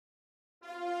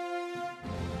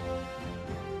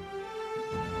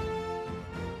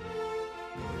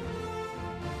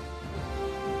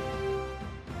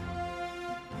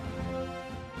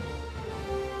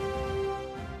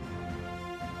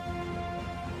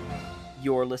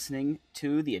You're listening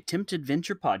to the Attempt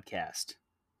Adventure Podcast,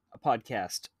 a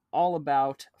podcast all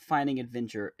about finding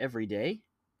adventure every day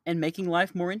and making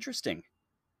life more interesting.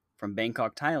 From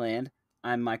Bangkok, Thailand,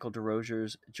 I'm Michael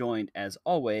DeRogers, joined as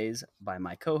always by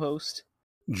my co-host,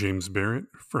 James Barrett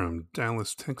from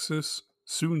Dallas, Texas,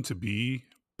 soon to be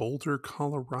Boulder,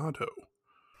 Colorado.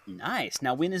 Nice.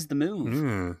 Now, when is the move?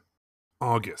 Yeah,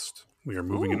 August. We are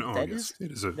moving in Ooh, August. that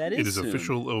It is is soon.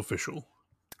 official.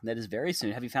 That is very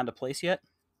soon. Have you found a place yet?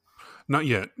 Not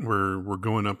yet. We're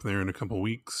going up there in a couple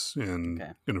weeks and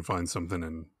Okay. going to find something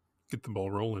and get the ball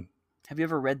rolling. Have you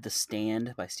ever read The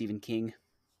Stand by Stephen King?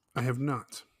 I have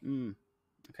not.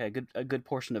 Okay, a good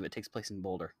portion of it takes place in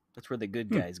Boulder. That's where the good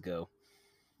guys go.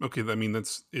 Okay, I mean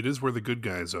it is where the good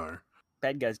guys are.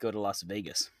 Bad guys go to Las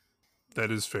Vegas. That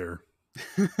is fair.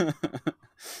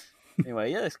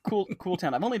 Anyway, yeah, it's cool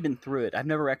town. I've only been through it. I've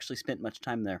never actually spent much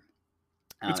time there.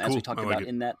 It's as cool. we talked I like about it.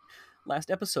 in that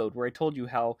last episode where I told you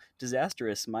how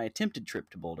disastrous my attempted trip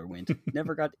to Boulder went.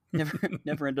 Never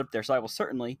ended up there. So I will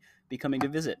certainly be coming to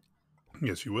visit.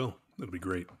 Yes, you will. That'll be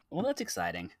great. Well, that's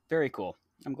exciting. Very cool.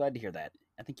 I'm glad to hear that.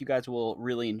 I think you guys will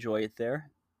really enjoy it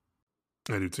there.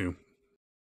 I do too.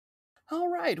 All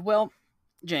right. Well,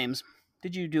 James,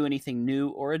 did you do anything new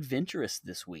or adventurous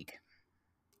this week?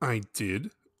 I did.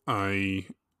 I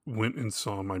went and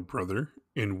saw my brother,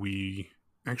 and we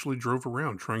actually drove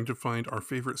around trying to find our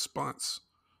favorite spots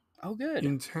Oh, good.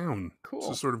 in town. Cool.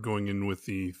 So sort of going in with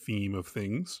the theme of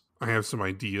things. I have some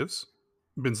ideas.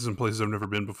 Been to some places I've never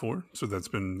been before, so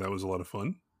that was a lot of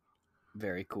fun.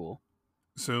 Very cool.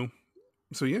 So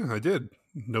yeah, I did.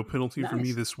 No penalty for me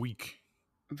Nice. this week.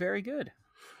 Very good.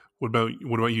 What about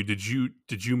you? Did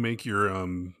you make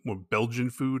your Belgian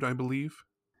food, I believe?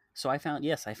 So I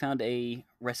found a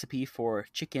recipe for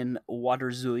chicken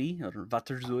waterzui or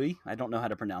waterzui. I don't know how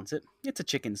to pronounce it. It's a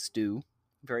chicken stew,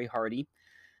 very hearty.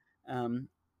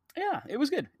 Yeah, it was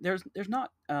good. There's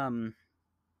not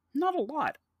not a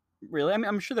lot really. I mean,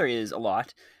 I'm sure there is a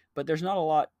lot, but there's not a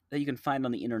lot that you can find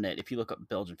on the internet if you look up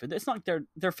Belgian food. It's not like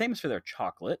they're famous for their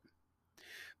chocolate,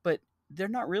 but they're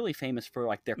not really famous for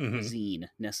like their cuisine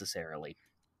necessarily.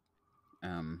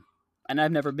 And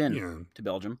I've never been to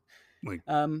Belgium. Like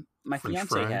my French fiance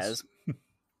fries? has.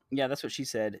 Yeah, that's what she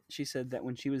said. She said that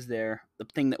when she was there, the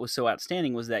thing that was so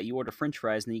outstanding was that you order French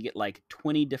fries and you get like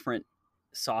 20 different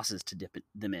sauces to dip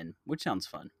them in, which sounds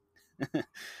fun.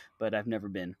 But I've never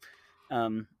been.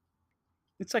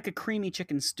 It's like a creamy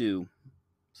chicken stew.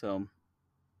 So,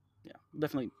 yeah, we'll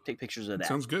definitely take pictures of that.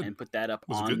 Sounds good. And put that up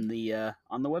Was it on good? the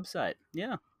website.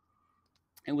 Yeah,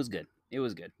 it was good. It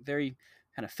was good. Very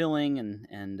kind of filling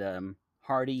and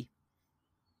hearty.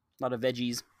 A lot of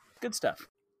veggies. Good stuff.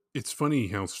 It's funny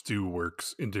how stew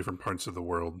works in different parts of the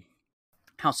world.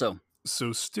 How so?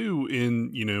 So stew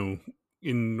in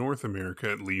North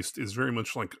America, at least, is very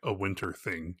much like a winter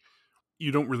thing.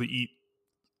 You don't really eat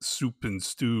soup and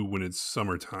stew when it's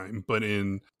summertime, but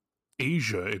in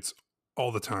Asia, it's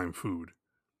all the time food.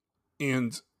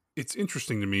 And it's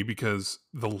interesting to me because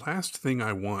the last thing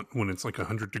I want when it's like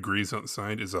 100 degrees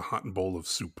outside is a hot bowl of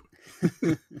soup.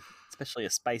 Especially a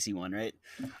spicy one, right?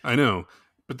 I know,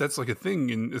 but that's like a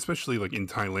thing, especially like in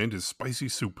Thailand, is spicy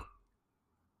soup.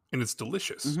 And it's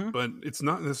delicious, but it's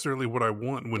not necessarily what I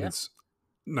want when it's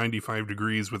 95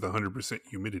 degrees with 100%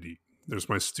 humidity. There's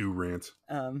my stew rant.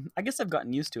 I guess I've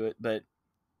gotten used to it, but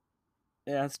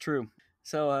yeah, that's true.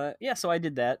 So, so I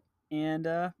did that, and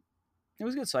it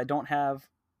was good. So I don't have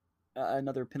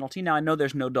another penalty. Now, I know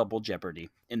there's no double jeopardy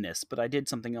in this, but I did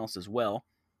something else as well.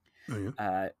 Oh,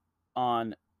 yeah?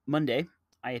 On Monday,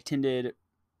 I attended,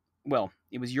 well,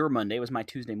 it was your Monday. It was my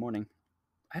Tuesday morning.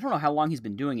 I don't know how long he's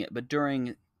been doing it, but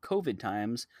during COVID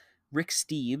times, Rick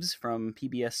Steves from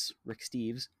PBS Rick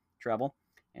Steves Travel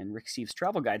and Rick Steves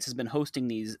Travel Guides has been hosting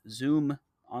these Zoom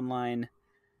online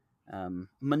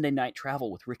Monday night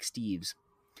travel with Rick Steves.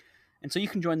 And so you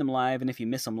can join them live, and if you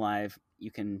miss them live,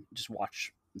 you can just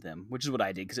watch them, which is what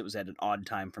I did because it was at an odd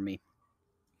time for me.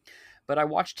 But I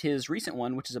watched his recent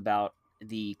one, which is about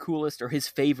the coolest or his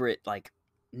favorite like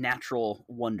natural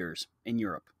wonders in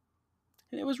Europe.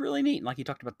 And it was really neat. Like he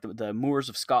talked about the moors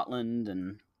of Scotland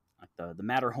and like the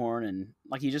Matterhorn, and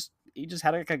like he just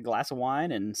had like a glass of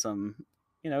wine and some,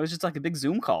 it was just like a big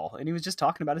Zoom call, and he was just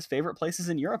talking about his favorite places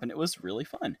in Europe, and it was really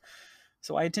fun.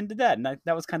 So I attended that, and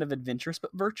that was kind of adventurous but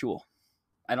virtual.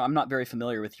 I'm not very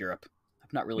familiar with Europe.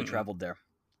 I've not really traveled there,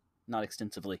 not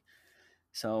extensively.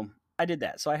 So I did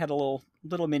that. So I had a little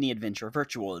mini adventure,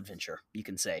 virtual adventure, you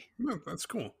can say. Oh, that's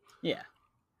cool. Yeah.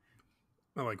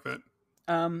 I like that.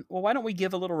 Well, why don't we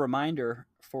give a little reminder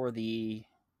for the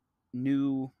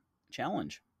new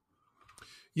challenge?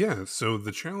 Yeah, so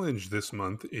the challenge this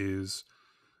month is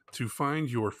to find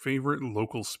your favorite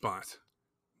local spot,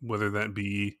 whether that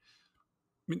be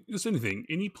just anything,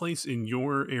 any place in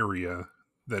your area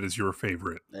that is your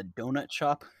favorite. A donut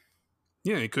shop.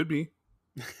 Yeah, it could be.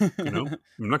 I'm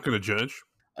not going to judge.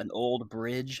 An old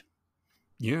bridge.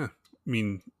 Yeah. I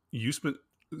mean, you spent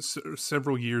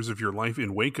several years of your life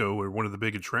in Waco, where one of the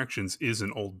big attractions is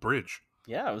an old bridge.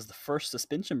 Yeah, it was the first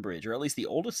suspension bridge, or at least the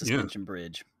oldest Yeah. suspension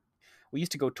bridge. We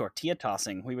used to go tortilla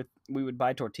tossing. We would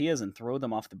buy tortillas and throw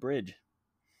them off the bridge.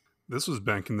 This was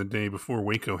back in the day before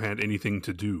Waco had anything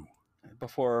to do.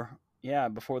 Before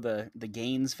the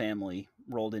Gaines family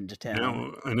rolled into town.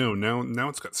 Now, I know, now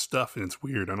it's got stuff and it's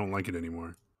weird. I don't like it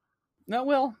anymore. No,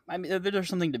 well, I mean, there's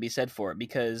something to be said for it,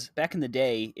 because back in the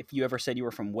day, if you ever said you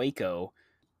were from Waco,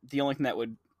 the only thing that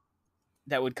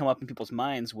would come up in people's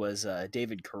minds was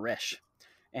David Koresh.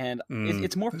 And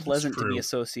it's more That's pleasant to be true.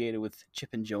 associated with Chip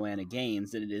and Joanna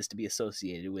Gaines than it is to be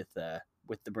associated with the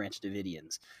Branch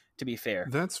Davidians, to be fair.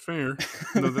 That's fair.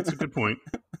 No, that's a good point.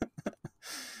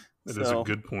 That is a So,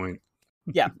 good point.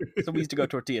 yeah, so we used to go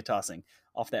tortilla tossing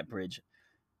off that bridge.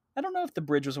 I don't know if the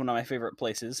bridge was one of my favorite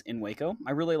places in Waco.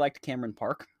 I really liked Cameron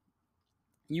Park.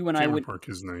 You and I Cameron went Park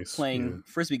is nice. Yeah, playing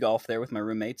frisbee golf there with my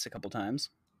roommates a couple times.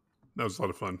 that was a lot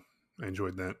of fun. I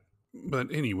enjoyed that.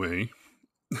 But anyway,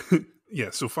 yeah,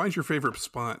 so find your favorite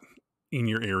spot in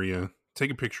your area,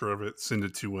 take a picture of it, send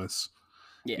it to us.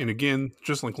 Yeah, And again,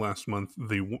 just like last month,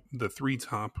 the three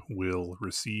top will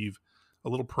receive a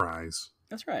little prize.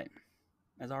 that's right.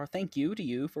 As our thank you to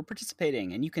you for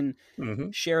participating. And you can Mm-hmm.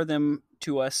 share them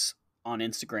to us on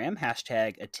Instagram,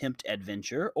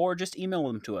 #attemptadventure, or just email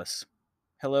them to us.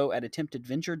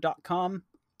 hello@attemptadventure.com.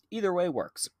 Either way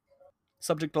works.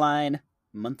 Subject line,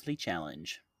 monthly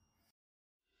challenge.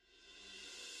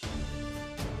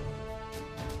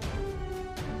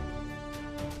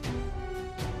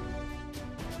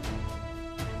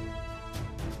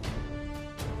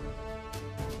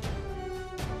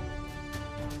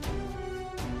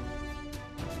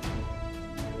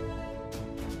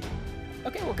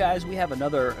 Okay, well, guys, we have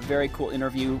another very cool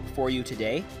interview for you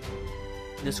today.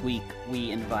 This week,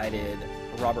 we invited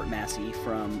Robert Massey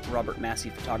from Robert Massey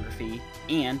Photography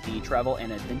and the Travel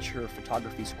and Adventure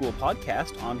Photography School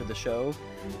podcast onto the show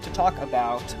to talk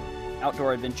about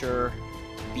outdoor adventure,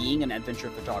 being an adventure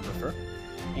photographer,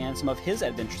 and some of his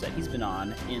adventures that he's been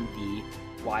on in the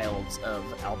wilds of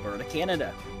Alberta,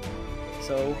 Canada.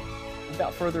 So,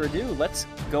 without further ado, let's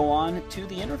go on to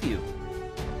the interview.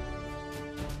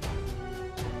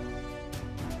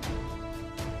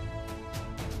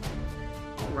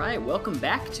 All right, welcome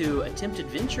back to Attempt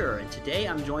Adventure, and today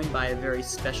I'm joined by a very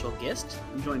special guest.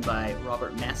 I'm joined by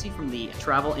Robert Massey from the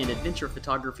Travel and Adventure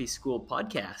Photography School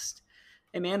podcast.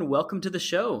 Hey man, welcome to the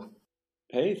show.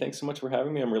 Hey, thanks so much for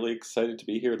having me. I'm really excited to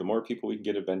be here. The more people we can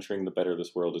get adventuring, the better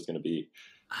this world is going to be.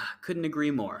 Couldn't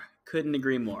agree more. Couldn't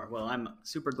agree more. Well, I'm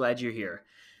super glad you're here.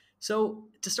 So,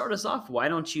 to start us off, why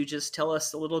don't you just tell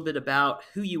us a little bit about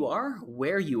who you are,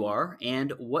 where you are,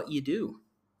 and what you do?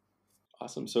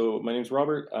 Awesome. So my name's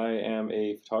Robert. I am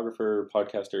a photographer,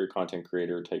 podcaster, content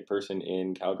creator type person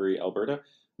in Calgary, Alberta,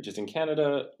 which is in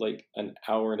Canada, like an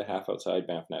hour and a half outside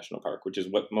Banff National Park, which is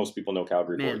what most people know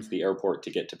Calgary for. Man. It's the airport to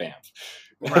get to Banff.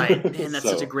 Right. Man, that's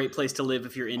So, such a great place to live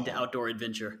if you're into outdoor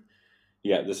adventure.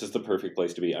 yeah, this is the perfect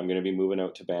place to be. I'm going to be moving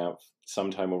out to Banff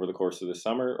sometime over the course of the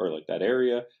summer, or like that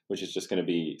area, which is just going to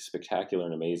be spectacular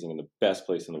and amazing and the best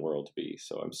place in the world to be.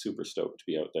 So I'm super stoked to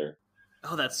be out there.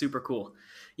 Oh, that's super cool.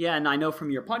 Yeah, and I know from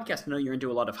your podcast, I know you're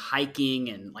into a lot of hiking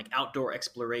and like outdoor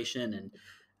exploration. And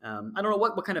I don't know,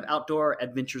 what kind of outdoor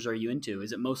adventures are you into?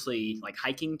 Is it mostly like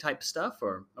hiking type stuff,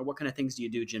 or what kind of things do you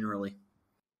do generally?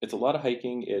 It's a lot of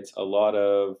hiking. It's a lot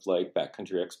of like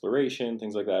backcountry exploration,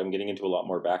 things like that. I'm getting into a lot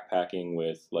more backpacking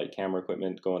with like camera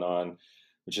equipment going on,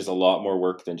 which is a lot more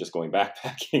work than just going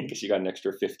backpacking because you got an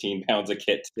extra 15 pounds of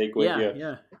kit to take with you.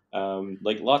 Yeah.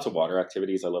 Like lots of water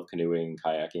activities. I love canoeing,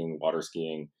 kayaking, water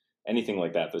skiing, anything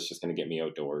like that that's just going to get me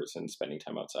outdoors and spending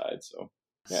time outside. So,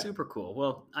 yeah. Super cool.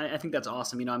 Well, I think that's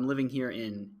awesome. You know, I'm living here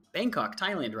in Bangkok,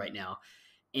 Thailand right now,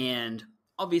 and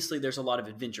obviously there's a lot of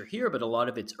adventure here, but a lot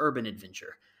of it's urban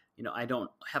adventure. You know, I don't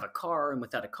have a car, and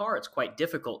without a car, it's quite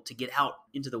difficult to get out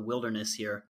into the wilderness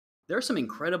here. There are some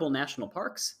incredible national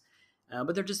parks,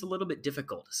 but they're just a little bit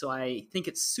difficult. So I think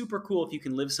it's super cool if you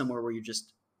can live somewhere where you're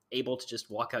just able to just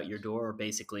walk out your door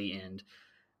basically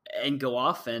and go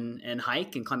off and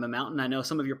hike and climb a mountain. I know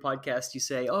some of your podcasts, you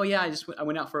say, oh yeah, I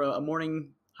went out for a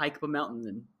morning hike up a mountain,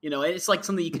 and you know, it's like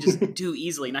something you could just do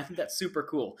easily. And I think that's super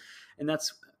cool. And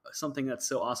that's something that's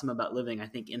so awesome about living, I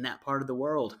think, in that part of the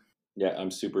world. Yeah,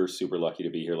 I'm super, super lucky to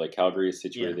be here. Like Calgary is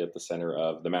situated at the center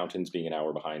of the mountains being an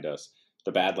hour behind us.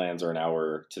 the Badlands are an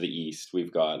hour to the east.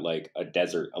 We've got like a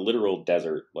desert, a literal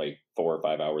desert, like 4 or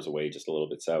 5 hours away, just a little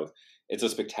bit south. It's a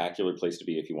spectacular place to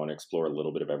be if you want to explore a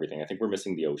little bit of everything. I think we're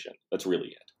missing the ocean. That's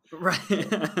really Right.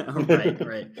 it.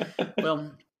 Right.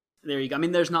 Well, there you go. I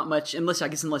mean, there's not much, unless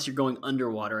you're going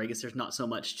underwater. I guess there's not so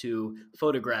much to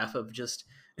photograph of just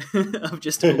of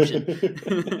just ocean.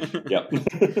 Yep.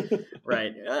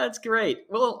 Right. That's great.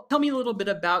 Well, tell me a little bit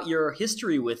about your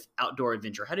history with outdoor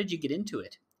adventure. How did you get into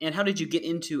it? And how did you get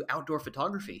into outdoor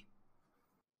photography?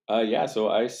 Yeah, so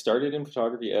I started in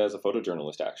photography as a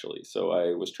photojournalist, actually. So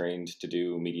I was trained to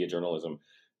do media journalism.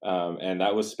 And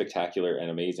that was spectacular and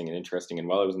amazing and interesting. And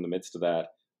while I was in the midst of that,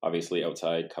 obviously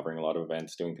outside covering a lot of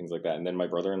events, doing things like that. And then my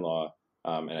brother-in-law,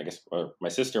 and I guess my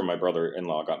sister and my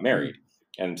brother-in-law got married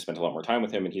and spent a lot more time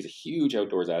with him. And he's a huge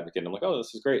outdoors advocate. And I'm like, oh,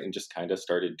 this is great. And just kind of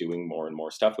started doing more and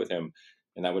more stuff with him.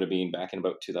 And that would have been back in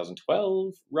about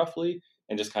 2012, roughly,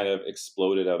 and just kind of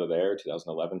exploded out of there,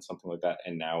 2011, something like that.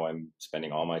 And now I'm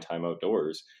spending all my time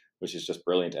outdoors, which is just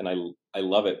brilliant. And I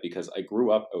love it because I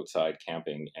grew up outside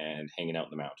camping and hanging out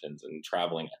in the mountains and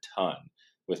traveling a ton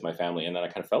with my family. And then I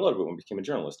kind of fell out of it when I became a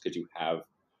journalist because you have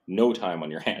no time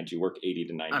on your hands. You work 80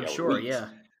 to 90 I'm hour sure, weeks. yeah.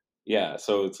 Yeah.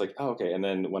 So it's like, oh, okay. And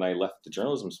then when I left the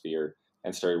journalism sphere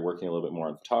and started working a little bit more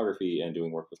on photography and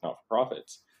doing work with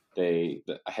not-for-profits, I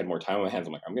had more time on my hands.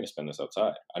 I'm like, I'm going to spend this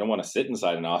outside. I don't want to sit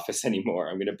inside an office anymore.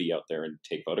 I'm going to be out there and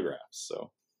take photographs.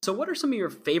 So what are some of your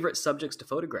favorite subjects to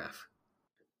photograph?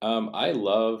 I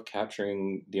love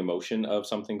capturing the emotion of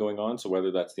something going on. So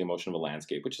whether that's the emotion of a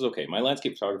landscape, which is okay. My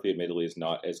landscape photography, admittedly, is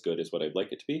not as good as what I'd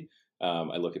like it to be.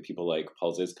 I look at people like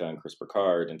Paul Zizka and Chris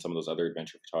Burkard and some of those other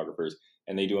adventure photographers,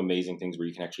 and they do amazing things where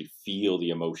you can actually feel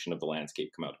the emotion of the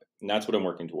landscape come out of it. And that's what I'm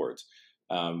working towards.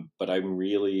 But what I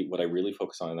really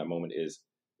focus on in that moment is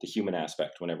the human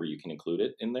aspect whenever you can include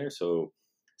it in there. So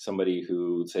somebody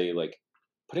who, say, like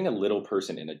putting a little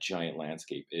person in a giant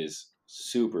landscape is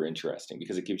super interesting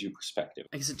because it gives you perspective.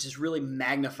 I guess it just really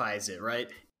magnifies it, right?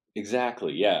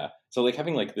 Exactly, yeah. So like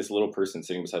having like this little person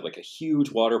sitting beside like a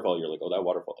huge waterfall, you're like, oh, that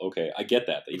waterfall. Okay, I get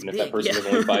that. It's Even if that big, person yeah. is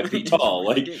only 5 feet tall,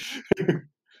 Really like, big.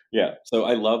 yeah. So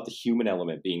I love the human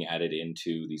element being added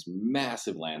into these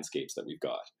massive landscapes that we've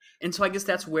got. And so I guess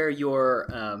that's where your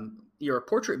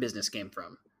portrait business came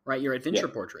from, right? Your adventure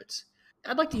Yeah. portraits.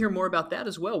 I'd like to hear more about that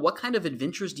as well. What kind of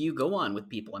adventures do you go on with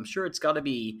people? I'm sure it's got to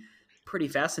be pretty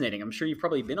fascinating. I'm sure you've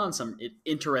probably been on some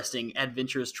interesting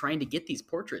adventures trying to get these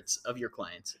portraits of your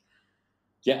clients.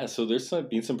 Yeah, so there's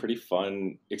been some pretty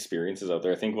fun experiences out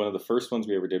there. I think one of the first ones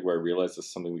we ever did where I realized this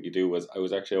is something we could do was I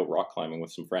was actually out rock climbing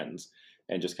with some friends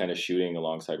and just kind of shooting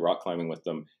alongside rock climbing with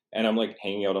them. And I'm like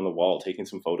hanging out on the wall, taking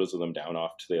some photos of them down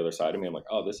off to the other side of me. I'm like,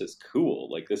 oh, this is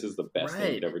cool. Like, this is the best thing you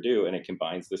Right. could ever do. And it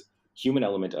combines this human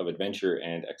element of adventure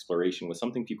and exploration with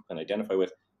something people can identify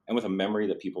with and with a memory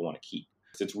that people want to keep.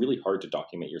 It's really hard to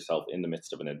document yourself in the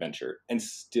midst of an adventure and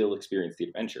still experience the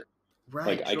adventure. Like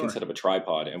Right. I can Sure. set up a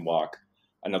tripod and walk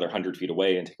another 100 feet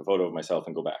away and take a photo of myself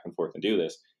and go back and forth and do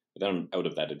this, but then I'm out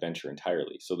of that adventure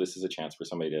entirely. So this is a chance for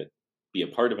somebody to be a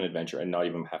part of an adventure and not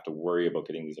even have to worry about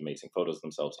getting these amazing photos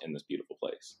themselves in this beautiful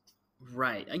place.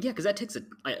 Right. Yeah, because that takes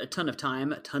a ton of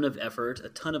time, a ton of effort, a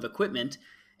ton of equipment.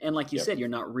 And like you Yep. said, you're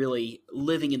not really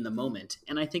living in the moment.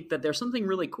 And I think that there's something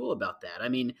really cool about that. I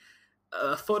mean,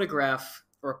 a photograph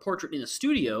or a portrait in a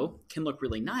studio can look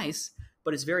really nice,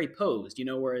 but it's very posed,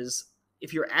 whereas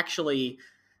if you're actually,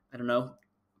 I don't know,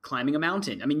 climbing a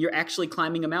mountain, I mean, you're actually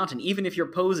climbing a mountain. Even if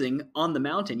you're posing on the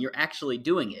mountain, you're actually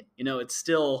doing it. You're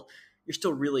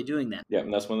still really doing that. Yeah,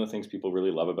 and that's one of the things people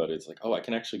really love about it. It's like, oh, I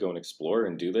can actually go and explore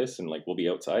and do this, and like we'll be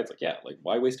outside. It's like, yeah, like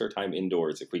why waste our time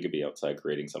indoors if we could be outside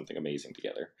creating something amazing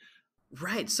together?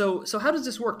 Right. So how does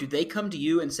this work? Do they come to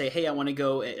you and say, "Hey, I want to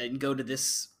go to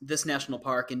this national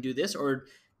park and do this," or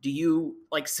do you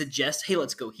like suggest, "Hey,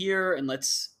 let's go here and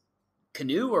let's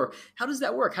canoe," or how does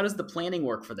that work? How does the planning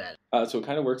work for that? So it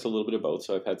kind of works a little bit of both.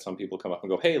 So I've had some people come up and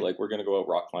go, hey, like we're going to go out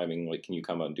rock climbing. Like, can you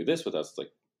come out and do this with us? It's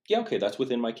like, yeah, okay, that's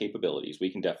within my capabilities. We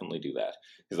can definitely do that.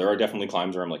 Because there are definitely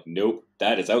climbs where I'm like, nope,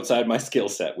 that is outside my skill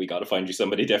set. We got to find you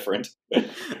somebody different.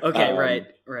 Okay, right,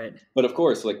 right, But of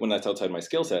course, like when that's outside my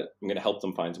skill set, I'm going to help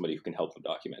them find somebody who can help them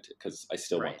document it because I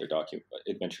still want right. their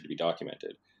adventure to be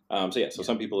documented. So Yeah.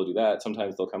 some people will do that.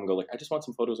 Sometimes they'll come and go like, I just want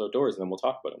some photos outdoors, and then we'll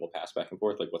talk about it. We'll pass back and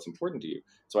forth like what's important to you.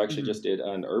 So I actually Mhm. just did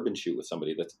an urban shoot with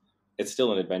somebody it's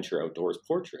still an adventure outdoors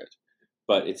portrait,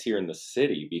 but it's here in the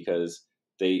city because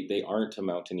they aren't a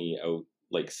mountainy out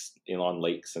like on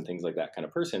lakes and things like that kind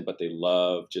of person, but they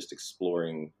love just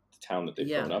exploring the town that they've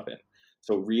Yeah. grown up in.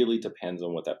 So it really depends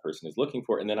on what that person is looking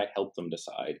for, and then I help them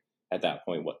decide at that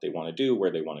point what they want to do,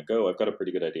 where they want to go. I've got a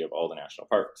pretty good idea of all the national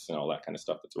parks and all that kind of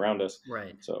stuff that's around us.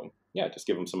 Right. So yeah, just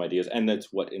give them some ideas, and that's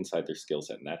what inside their skill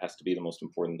set, and that has to be the most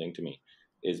important thing to me,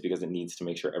 is because it needs to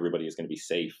make sure everybody is going to be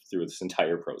safe through this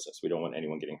entire process. We don't want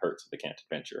anyone getting hurt so they can't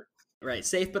adventure. Right,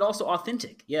 safe but also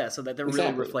authentic. Yeah, so that they're really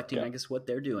Exactly. reflecting, Yeah. I guess, what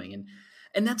they're doing,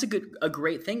 and that's a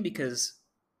great thing because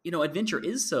adventure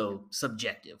is so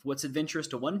subjective. What's adventurous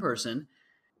to one person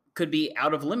could be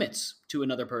out of limits to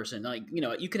another person. Like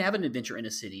you can have an adventure in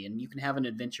a city, and you can have an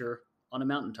adventure on a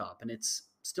mountaintop, and it's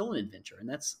still an adventure, and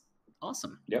that's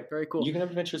awesome. Yep. Very cool. You can have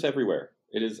adventures everywhere.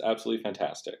 It is absolutely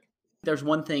fantastic. There's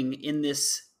one thing in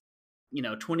this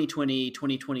 2020,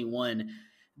 2021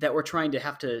 that we're trying to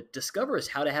have to discover is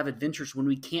how to have adventures when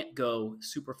we can't go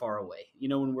super far away.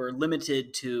 When we're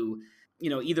limited to,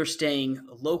 either staying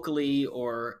locally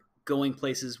or going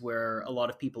places where a lot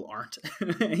of people aren't.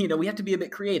 We have to be a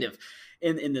bit creative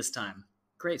in this time.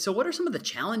 Great. So what are some of the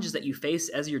challenges that you face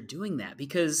as you're doing that?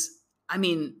 Because, I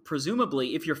mean,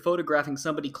 presumably if you're photographing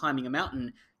somebody climbing a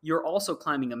mountain, you're also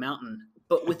climbing a mountain,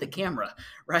 but with a camera,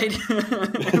 right?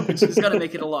 Which is going to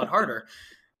make it a lot harder.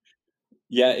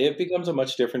 Yeah, it becomes a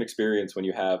much different experience when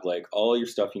you have like all your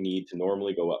stuff you need to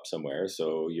normally go up somewhere.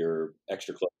 So your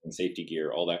extra clothing, safety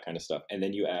gear, all that kind of stuff. And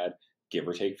then you add, give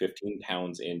or take, 15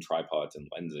 pounds in tripods and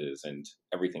lenses and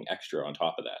everything extra on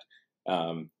top of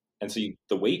that. And so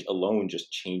the weight alone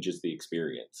just changes the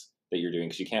experience that you're doing,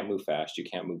 because you can't move fast. You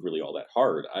can't move really all that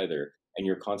hard either. And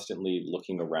you're constantly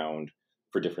looking around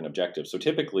for different objectives. So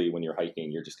typically when you're hiking,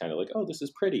 you're just kind of like, oh, this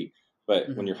is pretty.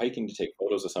 But when you're hiking to take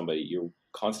photos of somebody, you're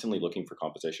constantly looking for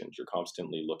compositions. You're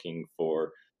constantly looking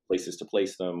for places to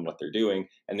place them, what they're doing.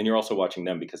 And then you're also watching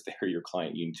them because they're your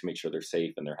client. You need to make sure they're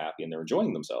safe and they're happy and they're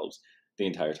enjoying themselves the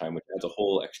entire time, which adds a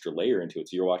whole extra layer into it.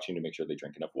 So you're watching to make sure they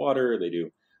drink enough water. They do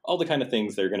all the kind of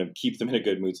things that are going to keep them in a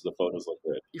good mood so the photos look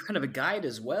good. You're kind of a guide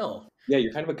as well. Yeah,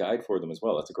 you're kind of a guide for them as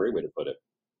well. That's a great way to put it.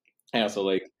 Yeah, so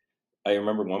like, I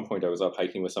remember one point I was up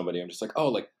hiking with somebody. I'm just like, oh,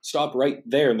 like, stop right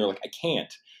there. And they're like, I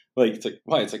can't. Like, it's like,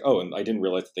 why? It's like, oh, and I didn't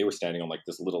realize that they were standing on like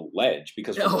this little ledge,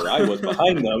 because from where I was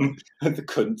behind them, I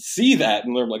couldn't see that.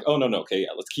 And they're like, oh, no, okay, yeah,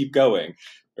 let's keep going.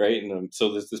 Right. And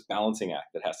so there's this balancing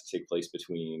act that has to take place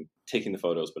between taking the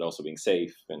photos, but also being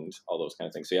safe and all those kind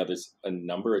of things. So yeah, there's a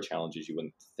number of challenges you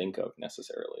wouldn't think of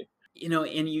necessarily.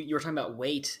 And you were talking about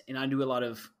weight, and I do a lot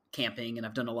of camping, and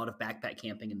I've done a lot of backpack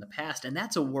camping in the past, and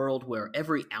that's a world where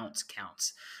every ounce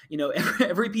counts.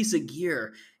 Every piece of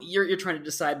gear, you're trying to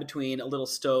decide between a little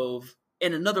stove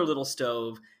and another little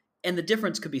stove, and the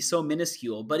difference could be so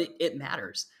minuscule, but it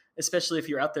matters, especially if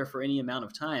you're out there for any amount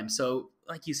of time. So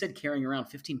like you said, carrying around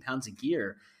 15 pounds of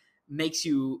gear makes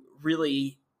you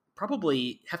really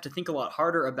probably have to think a lot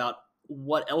harder about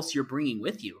what else you're bringing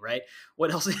with you, right?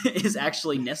 What else is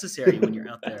actually necessary when you're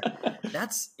out there.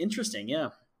 That's interesting. Yeah.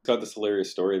 Got this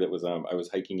hilarious story that was, I was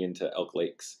hiking into Elk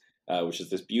Lakes, which is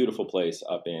this beautiful place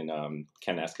up in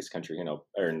Kananaskis country,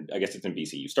 or I guess it's in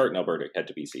BC. You start in Alberta, head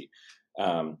to BC.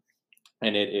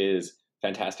 And it is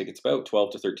fantastic. It's about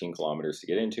 12 to 13 kilometers to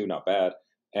get into, not bad.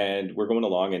 And we're going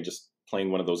along and just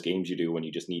playing one of those games you do when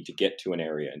you just need to get to an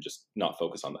area and just not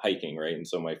focus on the hiking, right? And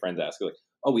so my friends ask, like,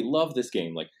 oh, we love this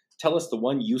game. Like, tell us the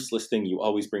one useless thing you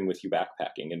always bring with you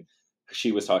backpacking. And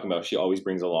she was talking about she always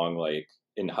brings along, like,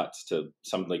 in huts to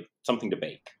something to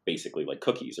bake, basically, like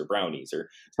cookies or brownies or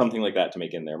something like that to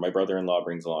make in there. My brother-in-law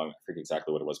brings along, I forget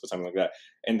exactly what it was, but something like that.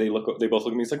 And they both look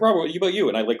at me. It's like, Robert, what about you?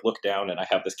 And I like look down and I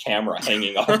have this camera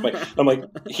hanging off I'm like,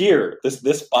 here,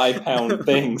 this 5 pound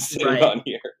thing sitting Right. on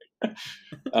here.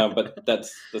 But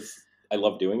that's I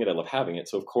love doing it. I love having it.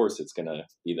 So of course it's gonna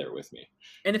be there with me.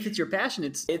 And if it's your passion,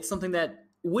 it's something that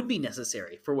would be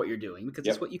necessary for what you're doing, because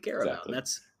it's what you care about. And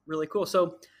that's really cool.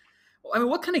 So, I mean,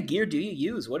 what kind of gear do you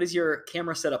use? What is your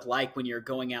camera setup like when you're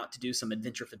going out to do some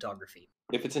adventure photography?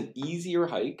 If it's an easier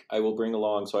hike, I will bring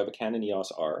along, so I have a Canon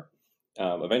EOS R.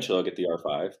 Eventually I'll get the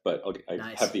R5, but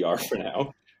I have the R for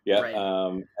now. Yeah.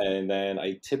 Right. And then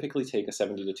I typically take a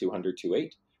 70 to 200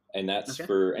 2.8, and that's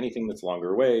for anything that's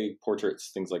longer away, portraits,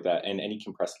 things like that, and any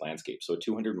compressed landscape. So a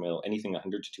 200 mil, anything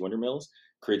 100 to 200 mils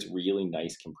creates really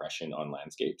nice compression on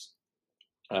landscapes.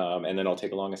 And then I'll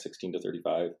take along a 16 to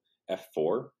 35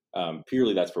 f4.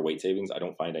 Purely that's for weight savings. I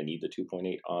don't find I need the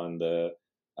 2.8 on the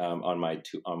on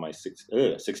my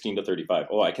 16 to 35.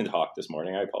 Oh, I can talk this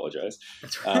morning. I apologize.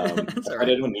 That's right. That's all right.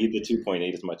 I don't need the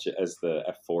 2.8 as much as the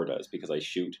f4 does, because I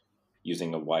shoot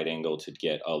using a wide angle to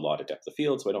get a lot of depth of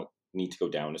field, so I don't need to go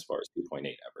down as far as 2.8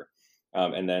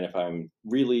 ever. And then if I'm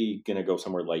really gonna go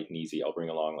somewhere light and easy, I'll bring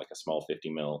along like a small 50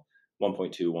 mil,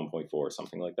 1.2, 1.4,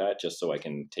 something like that, just so I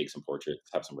can take some portraits,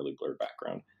 have some really blurred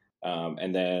background.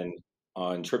 And then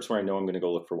on trips where I know I'm going to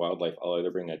go look for wildlife, I'll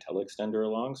either bring a teleextender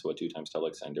along, so a 2x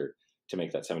teleextender to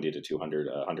make that 70 to 200,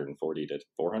 140 to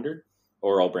 400,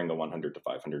 or I'll bring a 100 to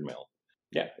 500 mil.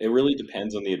 Yeah, it really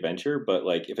depends on the adventure, but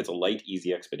like if it's a light,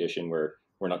 easy expedition where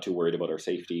we're not too worried about our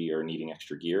safety or needing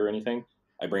extra gear or anything,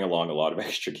 I bring along a lot of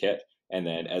extra kit. And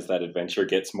then as that adventure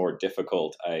gets more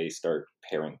difficult, I start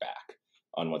paring back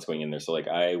on what's going in there. So like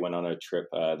I went on a trip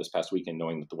this past weekend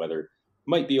knowing that the weather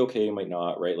might be okay, might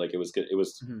not, right? Like it was good. It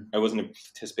was, I wasn't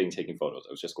anticipating taking photos.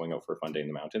 I was just going out for a fun day in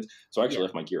the mountains. So I actually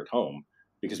left my gear at home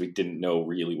because we didn't know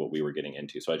really what we were getting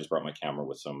into. So I just brought my camera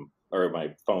with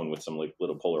my phone with some like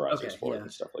little polarizers for it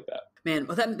and stuff like that. Man,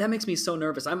 well, that makes me so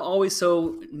nervous. I'm always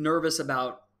so nervous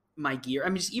about my gear. I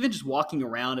mean, just walking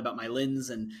around about my lens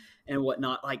and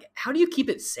whatnot. Like, how do you keep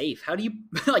it safe? How do you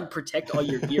like protect all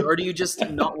your gear, or do you just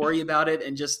not worry about it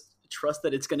and just trust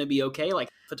that it's going to be okay? Like,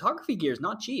 photography gear is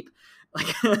not cheap.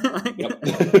 Like,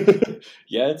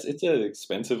 yeah, it's an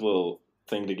expensive little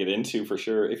thing to get into for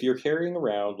sure. If you're carrying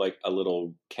around like a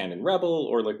little Canon Rebel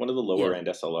or like one of the lower end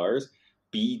SLRs,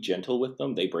 be gentle with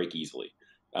them. They break easily.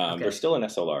 They're still an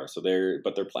SLR, so they're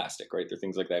plastic, right? They're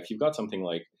things like that. If you've got something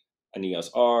like an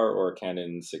EOS R or a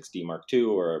Canon 6D Mark II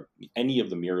or any of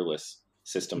the mirrorless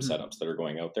system setups that are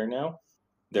going out there now,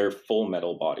 they're full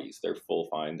metal bodies. They're full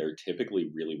fine. They're typically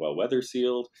really well weather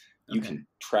sealed. You can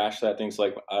trash that thing. So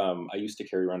like I used to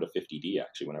carry around a 50D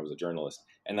actually when I was a journalist,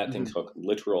 and that thing took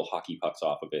literal hockey pucks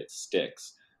off of it,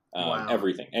 sticks,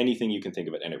 everything, anything you can think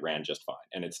of it, and it ran just fine,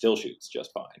 and it still shoots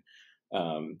just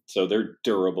fine. So they're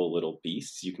durable little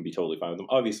beasts. You can be totally fine with them.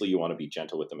 Obviously, you want to be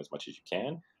gentle with them as much as you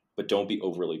can, but don't be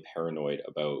overly paranoid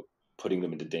about putting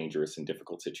them into dangerous and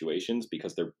difficult situations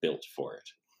because they're built for it.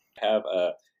 I have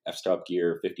a f-stop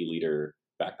gear 50-liter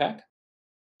backpack,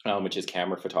 which is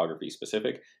camera photography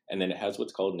specific. And then it has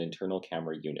what's called an internal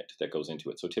camera unit that goes into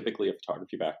it. So typically a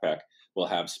photography backpack will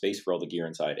have space for all the gear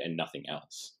inside and nothing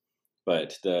else.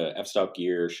 But the f-stop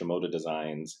gear, Shimoda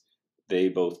Designs, they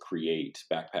both create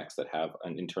backpacks that have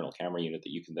an internal camera unit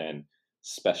that you can then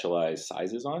specialize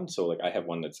sizes on. So like I have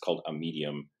one that's called a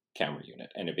medium camera unit,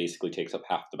 and it basically takes up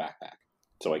half the backpack.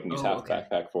 So I can use half the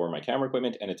backpack for my camera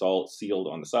equipment, and it's all sealed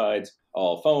on the sides,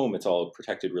 all foam. It's all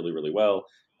protected really, really well.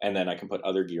 And then I can put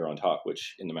other gear on top,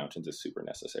 which in the mountains is super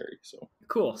necessary. So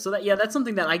cool. So that's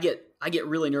something that I get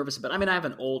really nervous about. I mean, I have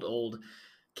an old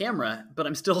camera, but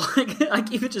I'm still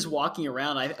like even just walking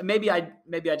around, maybe I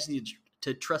just need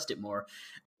to trust it more.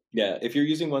 Yeah, if you're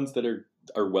using ones that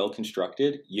are well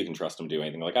constructed, you can trust them to do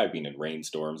anything. Like I've been in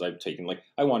rainstorms.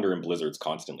 I wander in blizzards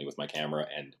constantly with my camera,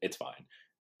 and it's fine.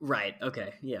 Right.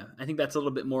 Okay. Yeah. I think that's a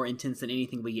little bit more intense than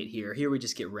anything we get here. Here we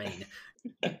just get rain.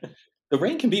 The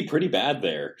rain can be pretty bad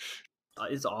there.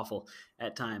 It's awful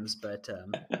at times, but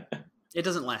it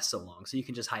doesn't last so long, so you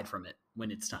can just hide from it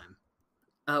when it's time.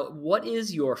 What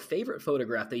is your favorite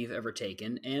photograph that you've ever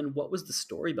taken, and what was the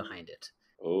story behind it?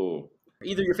 Oh.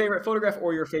 Either your favorite photograph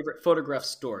or your favorite photograph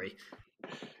story.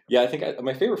 Yeah, I think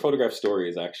my favorite photograph story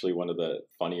is actually one of the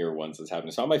funnier ones that's happened.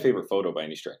 It's not my favorite photo by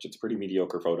any stretch. It's a pretty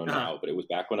mediocre photo now, but it was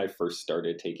back when I first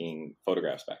started taking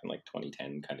photographs back in like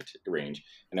 2010 kind of range.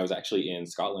 And I was actually in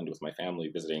Scotland with my family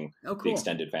visiting the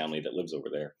extended family that lives over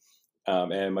there.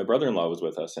 And my brother-in-law was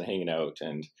with us and hanging out,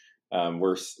 and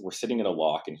we're sitting in a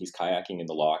loch, and he's kayaking in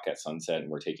the loch at sunset, and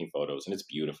we're taking photos, and it's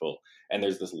beautiful. And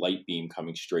there's this light beam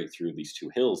coming straight through these two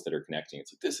hills that are connecting.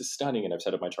 It's like, this is stunning. And I've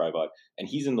set up my tripod, and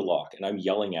he's in the loch, and I'm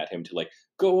yelling at him to like,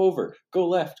 go over, go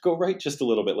left, go right just a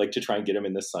little bit, like to try and get him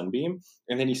in this sunbeam.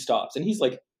 And then he stops, and he's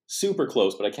like super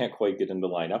close, but I can't quite get him to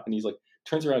line up. And he's like,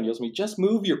 turns around and yells at me, just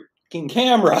move your fucking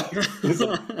camera. He's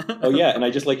like, oh yeah. And I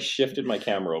just like shifted my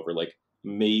camera over like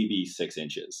maybe 6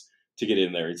 inches to get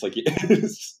in there. It's like,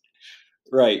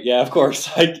 right. Yeah, of course.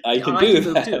 I can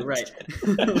do that. Too, right.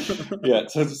 Yeah.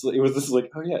 So it was this like,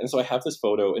 oh yeah. And so I have this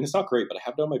photo, and it's not great, but I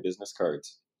have it on my business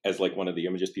cards as like one of the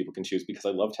images people can choose, because I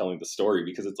love telling the story,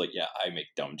 because it's like, yeah, I make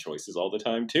dumb choices all the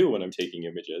time too when I'm taking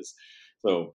images.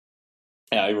 So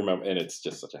yeah, I remember, and it's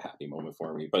just such a happy moment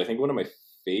for me. But I think one of my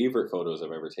favorite photos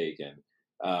I've ever taken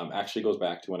actually goes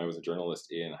back to when I was a journalist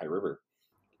in High River.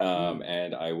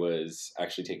 And I was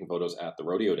actually taking photos at the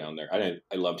rodeo down there.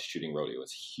 I loved shooting rodeo.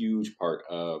 It's a huge part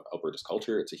of Alberta's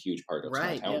culture. It's a huge part of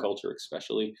small town culture,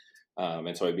 especially.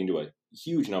 And so I've been to a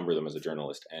huge number of them as a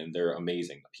journalist, and they're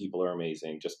amazing. The people are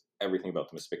amazing. Just everything about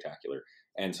them is spectacular.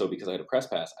 And so because I had a press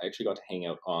pass, I actually got to hang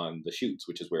out on the chutes,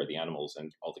 which is where the animals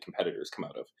and all the competitors come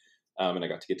out of. And I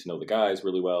got to get to know the guys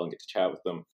really well and get to chat with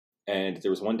them. And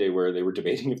there was one day where they were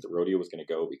debating if the rodeo was going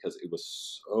to go because it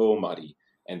was so muddy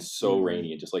and so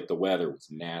rainy, and just like the weather was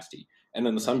nasty. And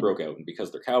then the sun broke out, and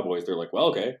because they're cowboys, they're like, well,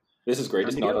 okay, This is great. Time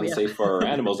It's to not go. Yeah. unsafe for our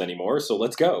animals anymore, so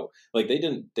let's go. Like they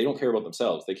don't care about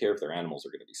themselves. They care if their animals are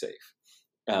going to be safe.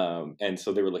 And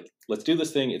so they were like, let's do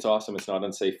this thing. It's awesome. It's not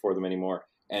unsafe for them anymore.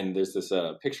 And there's this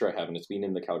picture I have, and it's been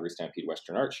in the Calgary Stampede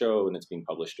Western Art Show, and it's been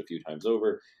published a few times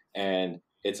over. And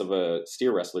it's of a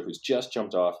steer wrestler who's just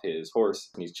jumped off his horse,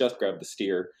 and he's just grabbed the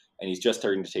steer, and he's just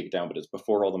starting to take it down, but it's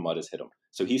before all the mud has hit him.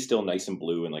 So he's still nice and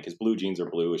blue, and like his blue jeans are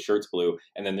blue, his shirt's blue,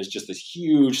 and then there's just this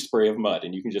huge spray of mud,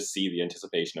 and you can just see the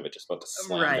anticipation of it just about to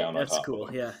slam down on top cool. of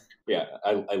him. Yeah. Yeah,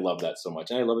 I love that so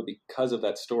much. And I love it because of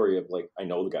that story of like, I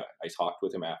know the guy. I talked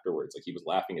with him afterwards. Like he was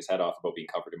laughing his head off about being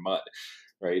covered in mud,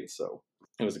 right? So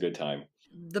it was a good time.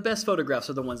 The best photographs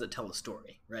are the ones that tell a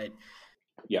story, right?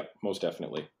 Yeah, most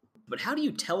definitely. But how do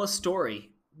you tell a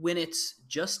story when it's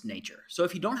just nature? So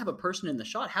if you don't have a person in the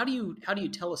shot, how do you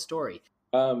tell a story?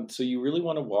 So you really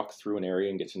want to walk through an area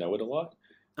and get to know it a lot.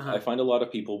 I find a lot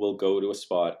of people will go to a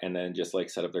spot and then just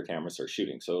like set up their camera, start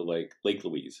shooting. So like Lake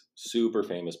Louise, super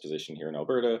famous position here in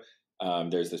Alberta.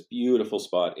 There's this beautiful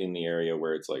spot in the area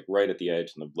where it's like right at the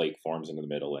edge and the lake forms into the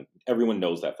middle, and everyone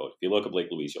knows that photo. If you look up Lake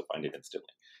Louise, you'll find it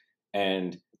instantly.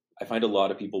 And I find a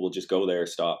lot of people will just go there,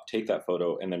 stop, take that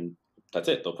photo, and then that's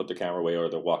it. They'll put their camera away, or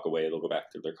they'll walk away. They'll go back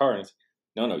to their car. And it's,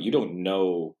 no, you don't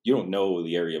know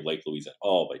the area of Lake Louise at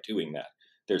all by doing that.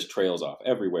 There's trails off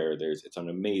everywhere. It's an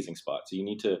amazing spot. So you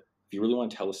need to, if you really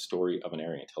want to tell a story of an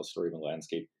area, tell a story of a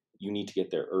landscape, you need to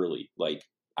get there early, like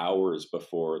hours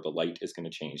before the light is going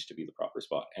to change to be the proper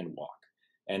spot, and walk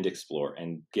and explore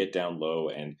and get down low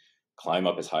and climb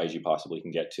up as high as you possibly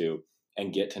can get to,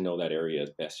 and get to know that area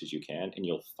as best as you can. And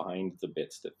you'll find the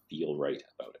bits that feel right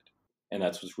about it. And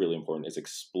that's what's really important, is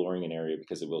exploring an area,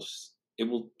 because it will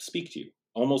speak to you.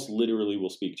 Almost literally will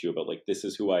speak to you about like, this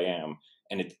is who I am.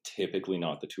 And it's typically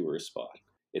not the tourist spot.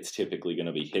 It's typically going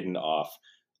to be hidden off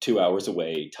 2 hours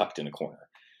away, tucked in a corner.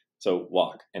 So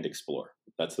walk and explore.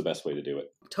 That's the best way to do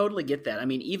it. Totally get that. I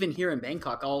mean, even here in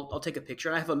Bangkok, I'll take a picture.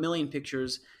 And I have a million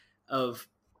pictures of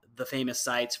the famous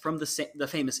sites from the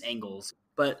famous angles.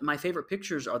 But my favorite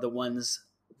pictures are the ones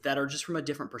that are just from a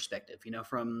different perspective,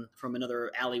 from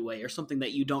another alleyway or something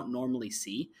that you don't normally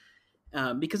see,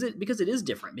 because it is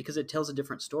different, because it tells a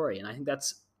different story. And I think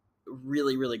that's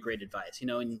really, really great advice.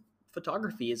 And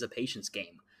photography is a patience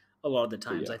game a lot of the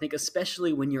times. Yeah. I think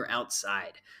especially when you're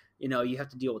outside, you have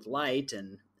to deal with light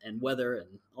and weather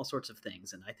and all sorts of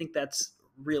things. And I think that's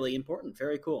really important.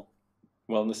 Very cool.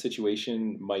 Well, and the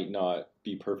situation might not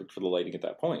be perfect for the lighting at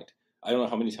that point. I don't know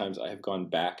how many times I have gone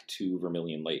back to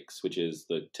Vermilion Lakes, which is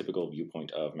the typical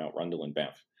viewpoint of Mount Rundle in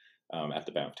Banff, at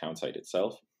the Banff town site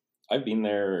itself. I've been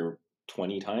there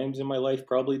 20 times in my life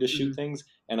probably to shoot things,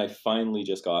 and I finally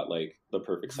just got like the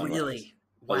perfect sunrise Really?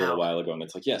 Wow. a little while ago, and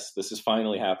it's like, yes, this is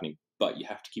finally happening, but you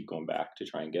have to keep going back to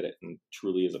try and get it, and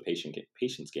truly is a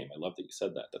patience game. I love that you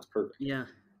said that. That's perfect. Yeah.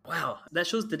 Wow. That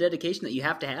shows the dedication that you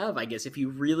have to have, I guess. If you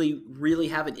really, really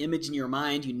have an image in your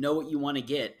mind, you know what you want to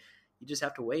get, you just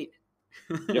have to wait.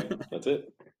 Yep, that's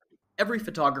it. Every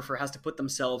photographer has to put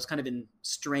themselves kind of in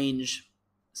strange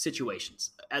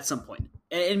situations at some point.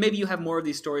 And maybe you have more of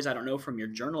these stories, I don't know, from your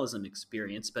journalism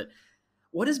experience, but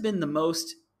what has been the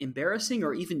most embarrassing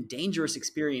or even dangerous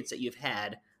experience that you've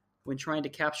had when trying to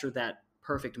capture that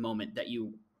perfect moment that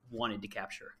you wanted to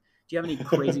capture? Do you have any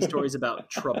crazy stories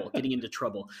about getting into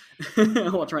trouble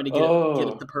while trying to get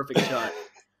it the perfect shot?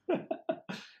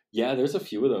 Yeah, there's a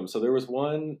few of them. So there was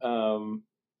one,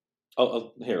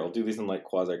 I'll do these in like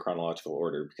quasi chronological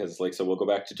order, because so we'll go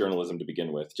back to journalism to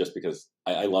begin with, just because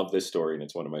I love this story and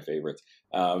it's one of my favorites.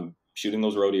 Shooting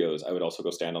those rodeos, I would also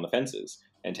go stand on the fences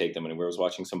and take them. And we was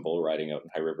watching some bull riding out in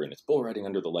High River, and it's bull riding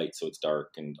under the light, so it's dark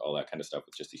and all that kind of stuff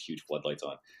with just these huge floodlights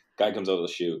on. Guy comes out of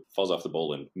the chute, falls off the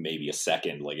bull in maybe a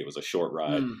second, like it was a short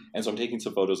ride. And so I'm taking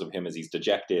some photos of him as he's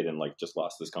dejected and like just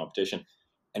lost this competition.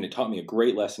 And it taught me a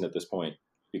great lesson at this point,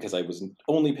 because I was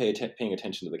only paying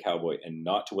attention to the cowboy and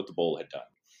not to what the bull had done.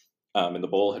 And the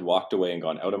bull had walked away and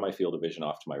gone out of my field of vision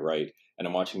off to my right. And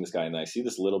I'm watching this guy, and I see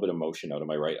this little bit of motion out of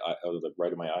the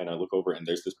right of my eye, and I look over, and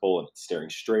there's this bull, and it's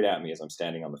staring straight at me as I'm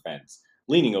standing on the fence,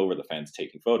 leaning over the fence,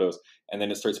 taking photos. And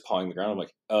then it starts pawing the ground. I'm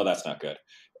like, oh, that's not good.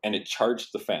 And it charged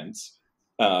the fence,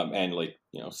 and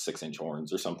 6-inch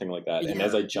horns or something like that. And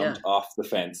as I jumped off the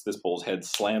fence, this bull's head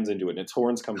slams into it, and its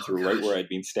horns come through right where I'd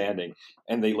been standing.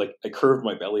 And I curved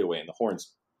my belly away, and the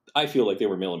horns, I feel like they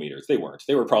were millimeters. They weren't.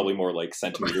 They were probably more like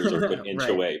centimeters or a good inch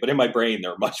away. But in my brain,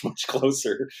 they're much, much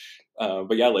closer.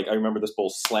 But yeah, I remember this bull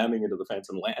slamming into the fence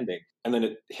and landing. And then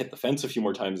it hit the fence a few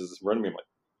more times as it's running me. I'm like,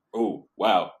 oh,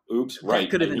 wow. Oops. Right.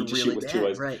 That could have been really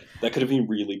bad. Right. That could have been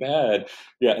really bad.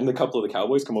 Yeah. And a couple of the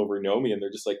cowboys come over and know me, and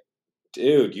they're just like,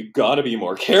 dude, you got to be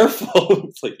more careful.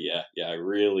 It's like, yeah,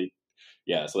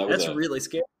 Yeah, so that was That's really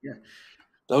scary. Yeah.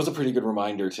 that was a pretty good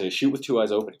reminder to shoot with two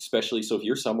eyes open, especially so if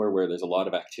you're somewhere where there's a lot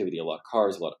of activity, a lot of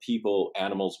cars, a lot of people,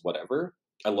 animals, whatever.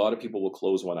 A lot of people will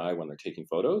close one eye when they're taking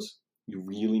photos. You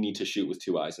really need to shoot with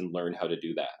two eyes and learn how to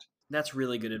do that. That's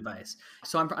really good advice.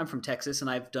 So I'm from Texas, and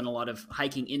I've done a lot of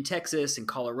hiking in Texas and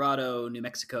Colorado, New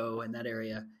Mexico, and that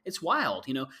area. It's wild,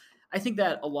 you know. I think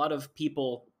that a lot of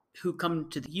people who come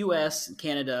to the U.S.,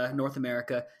 Canada, North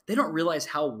America, they don't realize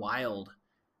how wild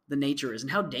the nature is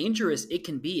and how dangerous it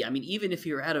can be. I mean, even if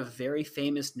you're at a very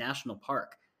famous national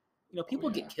park, you know, Oh people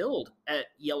get yeah. killed at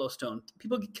Yellowstone.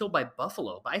 People get killed by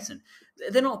buffalo, bison.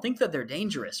 They don't think that they're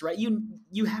dangerous, right?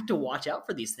 You have to watch out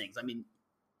for these things. I mean,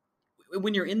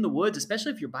 when you're in the woods,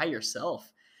 especially if you're by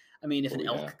yourself. I mean, if Oh an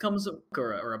yeah. elk comes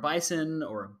or a bison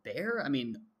or a bear, I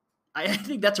mean, I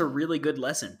think that's a really good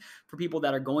lesson for people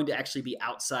that are going to actually be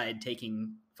outside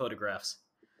taking photographs.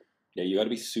 Yeah, you got to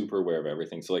be super aware of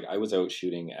everything. So like I was out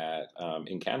shooting at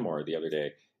in Canmore the other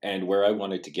day, and where I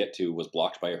wanted to get to was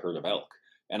blocked by a herd of elk.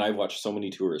 And I've watched so many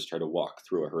tourists try to walk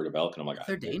through a herd of elk, and I'm like,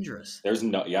 They're dangerous. there's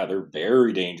no, yeah, they're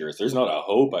very dangerous. There's not a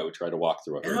hope I would try to walk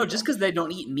through a And herd no, of just them. because they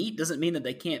don't eat meat doesn't mean that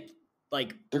they can't,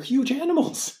 like, They're huge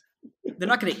animals. they're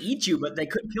not going to eat you, but they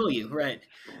could kill you, right?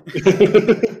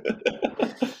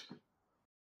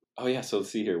 Oh yeah, so let's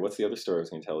see here. What's the other story I was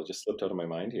going to tell? It just slipped out of my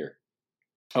mind here.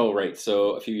 Oh right.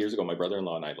 So a few years ago, my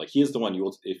brother-in-law and I, like, he is the one you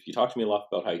will, if you talk to me a lot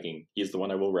about hiking, he's the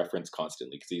one I will reference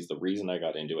constantly because he's the reason I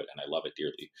got into it and I love it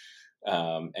dearly.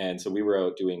 And so we were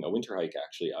out doing a winter hike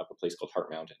actually up a place called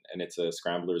Hart Mountain, and it's a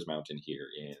scrambler's mountain here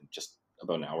in just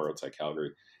about an hour outside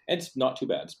Calgary. And it's not too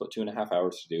bad. It's about 2.5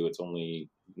 hours to do. It's only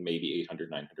maybe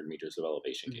 800, 900 meters of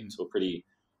elevation gain. Mhm. So a pretty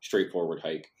straightforward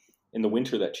hike. In the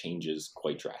winter, that changes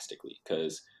quite drastically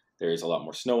because there's a lot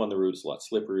more snow on the route. It's a lot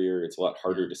slipperier. It's a lot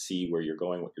harder to see where you're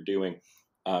going, what you're doing.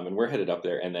 And we're headed up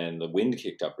there, and then the wind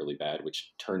kicked up really bad,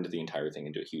 which turned the entire thing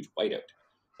into a huge whiteout.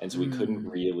 And so we couldn't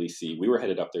Mm. really see. We were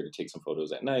headed up there to take some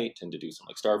photos at night and to do some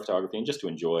like star photography and just to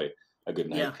enjoy a good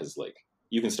night Yeah. because like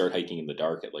you can start hiking in the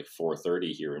dark at like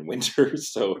 4:30 here in winter,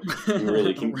 so you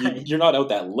really can. Right. You're not out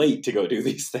that late to go do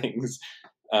these things.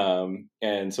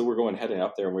 And so we're heading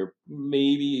up there, and we're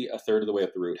maybe a third of the way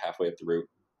up the route, halfway up the route,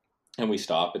 and we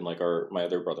stop, and like my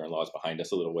other brother-in-law is behind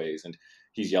us a little ways, and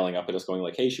he's yelling up at us going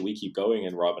like, hey, should we keep going?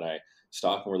 And Rob and I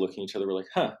stop, and we're looking at each other, we're like,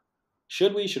 huh,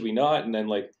 should we not? And then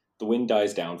like the wind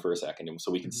dies down for a second, and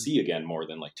so we can Mhm. see again more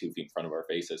than like 2 feet in front of our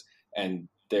faces, and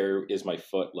there is my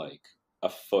foot like a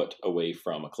foot away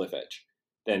from a cliff edge.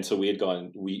 And so we had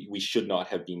gone, we should not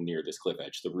have been near this cliff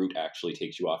edge. The route actually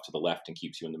takes you off to the left and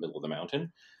keeps you in the middle of the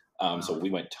mountain. So Wow.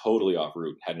 we went totally off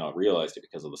route, had not realized it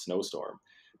because of the snowstorm.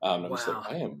 I'm just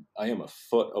like, Wow. I am a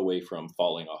foot away from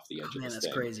falling off the Oh, edge of man, this that's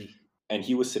thing. crazy. And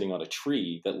he was sitting on a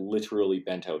tree that literally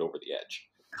bent out over the edge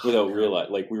Oh, without no.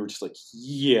 realizing. Like we were just like,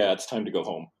 yeah, it's time to go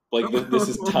home. Like this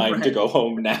is time to Right. go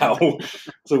home now.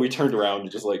 So we turned around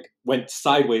and just like went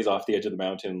sideways off the edge of the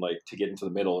mountain, like to get into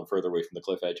the middle and further away from the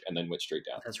cliff edge, and then went straight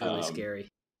That's down. really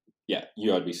scary. Yeah,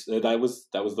 you ought to be. That was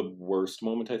the worst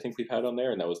moment I think we've had on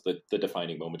there, and that was the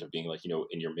defining moment of being like,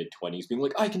 in your mid-20s, being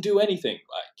like, I can do anything.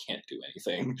 I can't do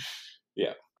anything.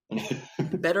 Yeah.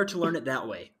 Better to learn it that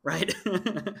way, right?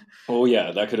 Oh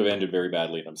yeah, that could have ended very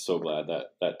badly, and I'm so glad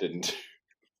that didn't.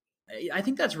 I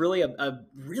think that's really a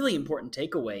really important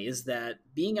takeaway is that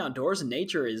being outdoors in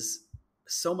nature is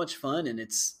so much fun and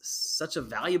it's such a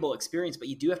valuable experience, but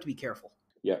you do have to be careful.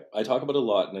 Yeah, I talk about it a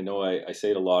lot, and I know I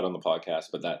say it a lot on the podcast,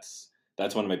 but that's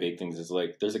one of my big things. Is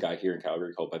like there's a guy here in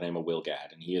Calgary called by the name of Will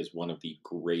Gadd, and he is one of the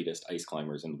greatest ice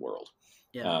climbers in the world.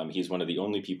 Yeah. He's one of the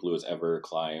only people who has ever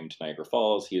climbed Niagara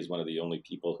Falls. He is one of the only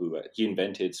people who he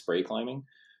invented spray climbing,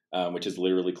 which is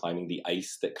literally climbing the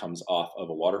ice that comes off of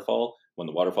a waterfall. When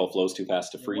the waterfall flows too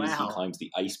fast to freeze, he Wow. climbs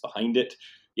the ice behind it.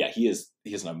 Yeah, he is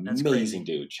an That's amazing crazy.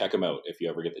 dude. Check him out if you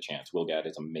ever get the chance. Will Gadd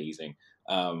is amazing.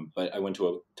 But I went to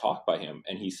a talk by him,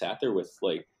 and he sat there with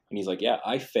like, and he's like, yeah,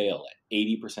 I fail at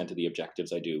 80% of the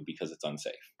objectives I do because it's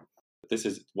unsafe. This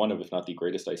is one of, if not the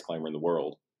greatest ice climber in the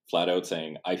world, flat out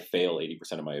saying, I fail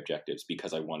 80% of my objectives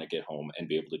because I want to get home and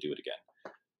be able to do it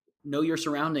again. Know your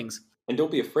surroundings. And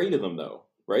don't be afraid of them though,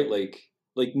 right? Like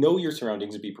know your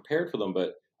surroundings and be prepared for them.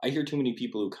 But I hear too many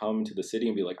people who come to the city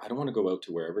and be like, I don't want to go out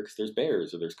to wherever because there's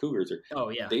bears or there's cougars, or Oh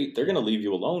yeah. they're going to leave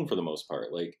you alone for the most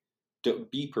part. Like, don't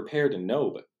be prepared and know,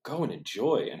 but go and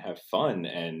enjoy and have fun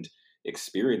and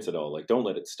experience it all. Like, don't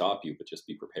let it stop you, but just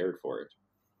be prepared for it.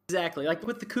 Exactly. Like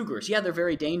with the cougars. Yeah, they're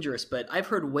very dangerous, but I've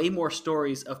heard way more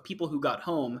stories of people who got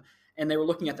home and they were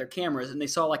looking at their cameras and they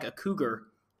saw like a cougar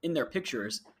in their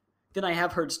pictures than I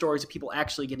have heard stories of people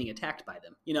actually getting attacked by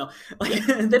them. Like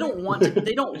Yeah. they don't want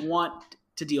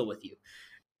to deal with you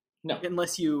No.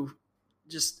 unless you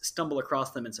just stumble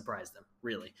across them and surprise them,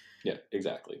 really. Yeah,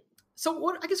 exactly. So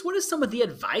what is some of the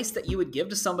advice that you would give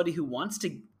to somebody who wants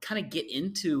to kind of get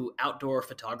into outdoor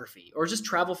photography or just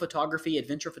travel photography,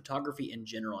 adventure photography in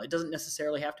general? It doesn't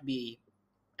necessarily have to be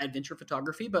adventure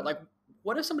photography, but like,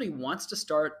 what if somebody wants to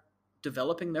start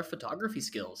developing their photography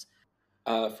skills?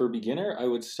 For a beginner, I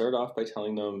would start off by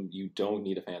telling them you don't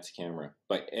need a fancy camera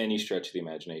by any stretch of the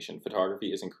imagination.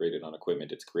 Photography isn't created on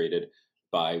equipment, it's created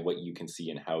by what you can see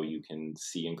and how you can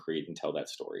see and create and tell that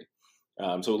story.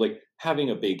 So, like,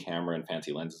 having a big camera and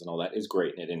fancy lenses and all that is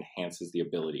great and it enhances the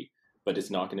ability, but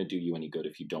it's not going to do you any good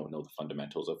if you don't know the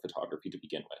fundamentals of photography to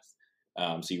begin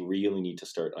with. So, you really need to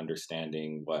start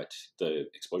understanding what the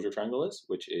exposure triangle is,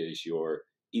 which is your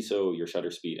ISO, your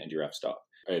shutter speed, and your f-stop.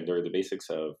 They're the basics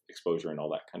of exposure and all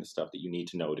that kind of stuff that you need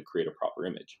to know to create a proper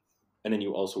image. And then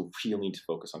you also really need to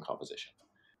focus on composition.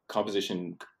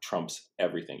 Composition trumps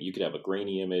everything. You could have a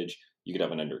grainy image, you could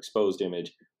have an underexposed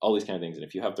image, all these kind of things. And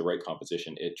if you have the right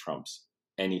composition, it trumps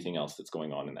anything else that's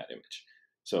going on in that image.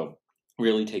 So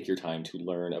really take your time to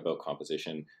learn about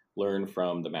composition, learn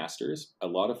from the masters. A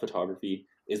lot of photography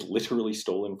is literally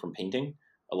stolen from painting.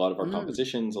 A lot of our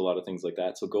compositions, a lot of things like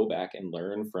that. So go back and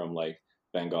learn from like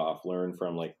Van Gogh, learn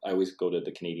from like, I always go to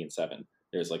the Canadian 7.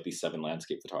 There's like these 7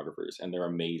 landscape photographers and they're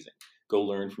amazing. Go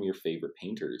learn from your favorite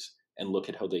painters and look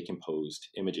at how they composed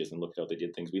images and look at how they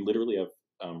did things. We literally have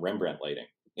Rembrandt lighting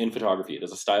in photography.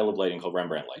 There's a style of lighting called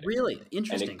Rembrandt lighting. Really And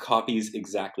interesting. it copies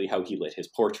exactly how he lit his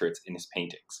portraits in his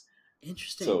paintings.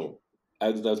 Interesting. So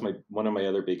that was one of my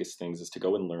other biggest things is to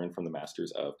go and learn from the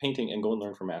masters of painting and go and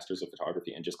learn from masters of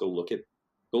photography and just go look at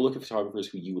photographers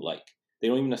who you like. They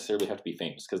don't even necessarily have to be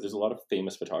famous because there's a lot of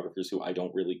famous photographers who I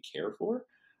don't really care for.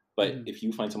 But if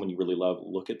you find someone you really love,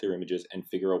 look at their images and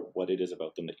figure out what it is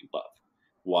about them that you love.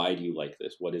 Why do you like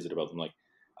this? What is it about them? Like,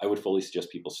 I would fully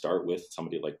suggest people start with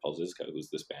somebody like Paul Zizka, who's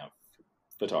this Banff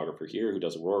photographer here who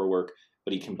does Aurora work,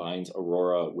 but he combines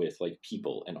Aurora with like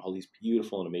people and all these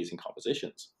beautiful and amazing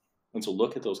compositions. And so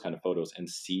look at those kind of photos and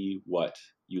see what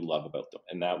you love about them.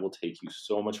 And that will take you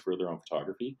so much further on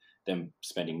photography than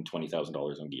spending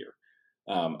 $20,000 on gear.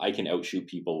 I can outshoot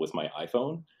people with my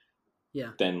iPhone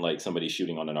than like somebody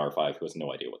shooting on an R5 who has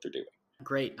no idea what they're doing.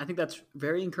 Great. I think that's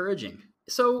very encouraging.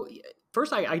 So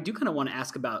first, I do kind of want to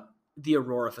ask about the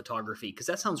Aurora photography because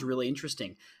that sounds really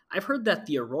interesting. I've heard that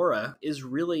the Aurora is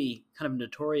really kind of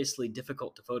notoriously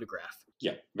difficult to photograph.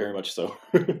 Yeah, very much so.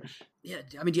 Yeah.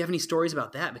 I mean, do you have any stories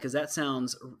about that? Because that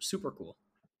sounds super cool.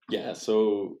 Yeah.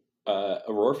 So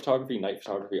Aurora photography, night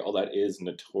photography, all that is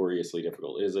notoriously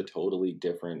difficult. It is a totally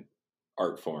different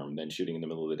art form than shooting in the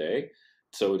middle of the day.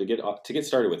 So to get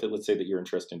started with it, let's say that you're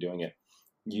interested in doing it.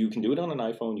 You can do it on an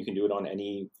iPhone. You can do it on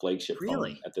any flagship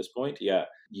phone at this point. Yeah,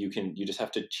 you just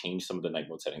have to change some of the night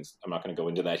mode settings. I'm not going to go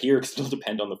into that here because it'll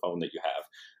depend on the phone that you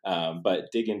have.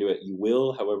 But dig into it. You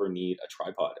will, however, need a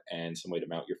tripod and some way to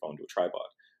mount your phone to a tripod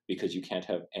because you can't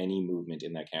have any movement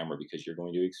in that camera because you're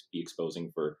going to be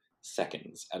exposing for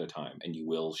seconds at a time and you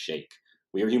will shake.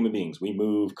 We are human beings. We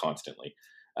move constantly.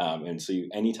 And so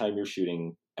anytime you're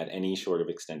shooting at any sort of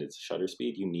extended shutter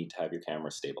speed, you need to have your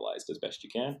camera stabilized as best you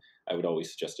can. I would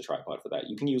always suggest a tripod for that.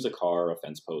 You can use a car, a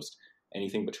fence post,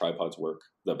 anything, but tripods work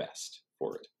the best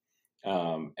for it.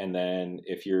 And then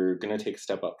if you're going to take a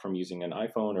step up from using an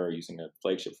iPhone or using a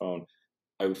flagship phone,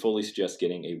 I would fully suggest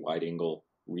getting a wide angle,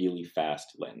 really fast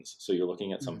lens. So you're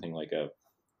looking at something like a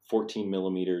 14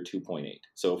 millimeter 2.8.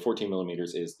 So 14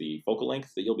 millimeters is the focal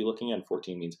length that you'll be looking at. And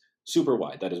 14 means super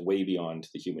wide. That is way beyond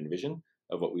the human vision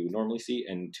of what we would normally see.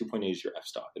 And 2.8 is your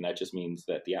f-stop. And that just means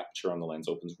that the aperture on the lens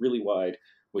opens really wide,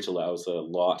 which allows a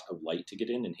lot of light to get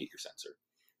in and hit your sensor.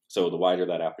 So the wider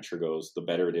that aperture goes, the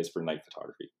better it is for night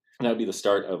photography. And that would be the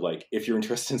start of like, if you're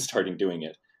interested in starting doing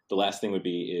it, the last thing would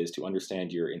be is to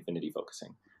understand your infinity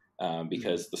focusing.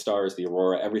 Because the stars, the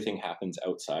aurora, everything happens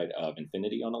outside of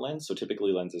infinity on a lens. So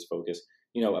typically lenses focus,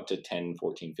 up to 10,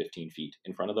 14, 15 feet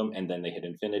in front of them, and then they hit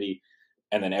infinity.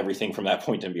 And then everything from that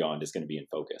point and beyond is going to be in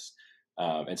focus.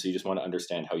 And so you just want to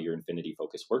understand how your infinity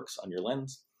focus works on your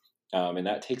lens. And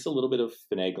that takes a little bit of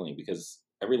finagling because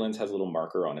every lens has a little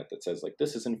marker on it that says like,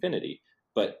 this is infinity.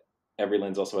 But every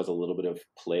lens also has a little bit of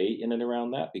play in and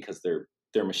around that because they're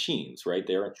machines, right?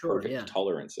 They aren't perfect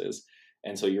tolerances.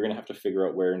 And so you're going to have to figure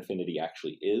out where infinity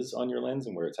actually is on your lens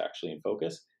and where it's actually in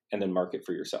focus and then mark it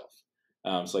for yourself.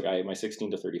 So like my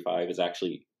 16 to 35 is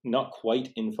actually not quite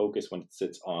in focus when it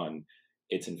sits on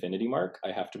its infinity mark.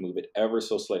 I have to move it ever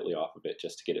so slightly off of it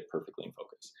just to get it perfectly in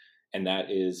focus. And that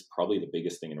is probably the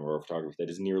biggest thing in aurora photography that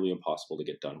is nearly impossible to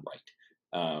get done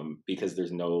right. Because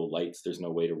there's no lights, there's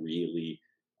no way to really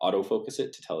autofocus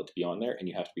it to tell it to be on there. And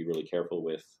you have to be really careful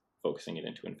with focusing it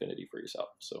into infinity for yourself.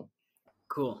 So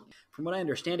Cool. From what I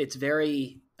understand, it's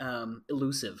very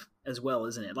elusive as well,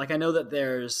 isn't it? Like I know that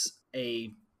there's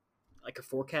a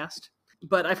forecast,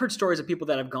 but I've heard stories of people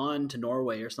that have gone to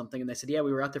Norway or something, and they said, "Yeah,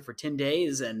 we were out there for 10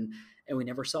 days and we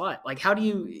never saw it." Like, how do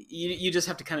you just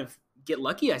have to kind of get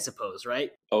lucky, I suppose,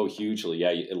 right? Oh, hugely.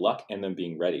 Yeah, luck and then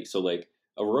being ready. So like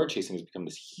aurora chasing has become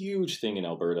this huge thing in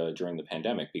Alberta during the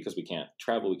pandemic because we can't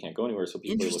travel, we can't go anywhere. So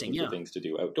people are Interesting. looking for Yeah. things to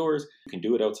do outdoors. You can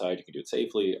do it outside, you can do it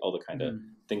safely, all the kind of Mhm.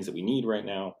 things that we need right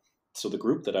now. So the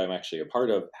group that I'm actually a part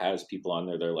of has people on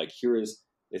there. They're like, here is,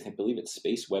 I believe it's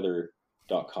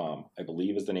spaceweather.com, I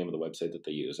believe is the name of the website that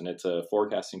they use. And it's a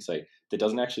forecasting site that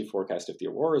doesn't actually forecast if the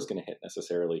aurora is going to hit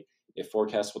necessarily. It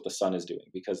forecasts what the sun is doing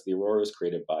because the aurora is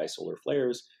created by solar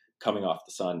flares coming off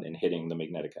the sun and hitting the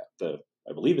magnetic,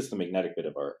 I believe it's the magnetic bit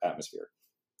of our atmosphere.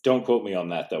 Don't quote me on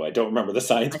that though. I don't remember the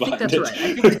science I think behind that's it. right.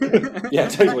 I think. Yeah,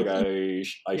 it's like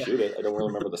I Yeah. shoot it. I don't really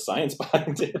remember the science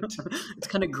behind it. It's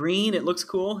kind of green. It looks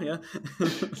cool. Yeah.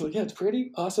 So yeah, it's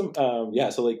pretty awesome. Yeah,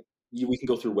 so like we can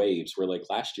go through waves where like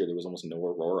last year there was almost no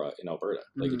aurora in Alberta.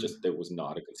 Like there was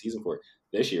not a good season for it.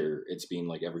 This year it's been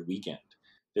like every weekend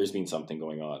there's been something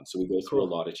going on. So we go through a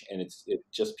Cool. lot of, and it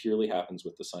just purely happens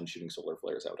with the sun shooting solar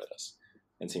flares out at us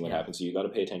and seeing what Yeah. happens. So you got to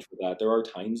pay attention to that. There are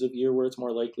times of year where it's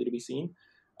more likely to be seen.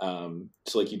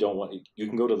 So like you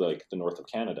can go to like the north of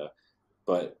Canada,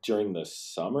 but during the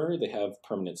summer they have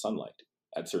permanent sunlight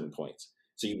at certain points.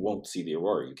 So you won't see the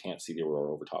aurora. You can't see the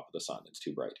aurora over top of the sun. It's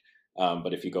too bright.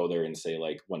 But if you go there and say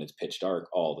like when it's pitch dark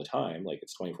all the time, like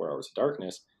it's 24 hours of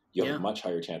darkness, you have Yeah. a much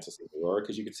higher chance of seeing the aurora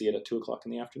because you could see it at 2 o'clock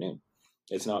in the afternoon.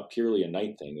 It's not purely a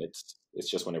night thing. It's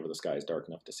just whenever the sky is dark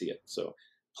enough to see it. So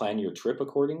plan your trip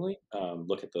accordingly.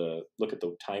 Look at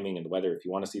the timing and the weather if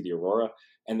you want to see the aurora.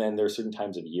 And then there are certain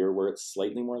times of year where it's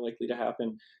slightly more likely to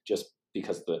happen, just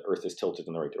because the Earth is tilted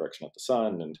in the right direction of the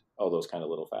sun and all those kind of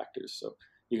little factors. So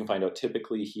you can find out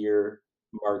typically here,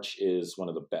 March is one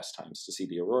of the best times to see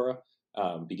the aurora.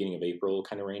 Beginning of April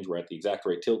kind of range. We're at the exact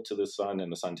right tilt to the sun,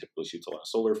 and the sun typically shoots a lot of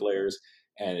solar flares,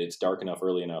 and it's dark enough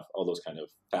early enough. All those kind of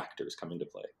factors come into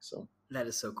play. So, That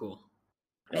is so cool.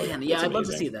 oh yeah, Man, yeah, it's I'd love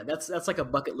to see amazing. that. That's like a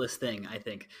bucket list thing, I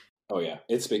think. Oh yeah,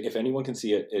 it's big. If anyone can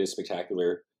see it, it is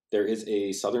spectacular. There is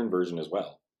a southern version as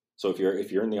well. So if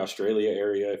you're in the Australia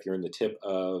area, if you're in the tip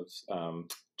of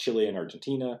Chile and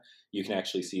Argentina, you can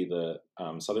actually see the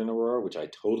southern aurora, which I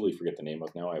totally forget the name of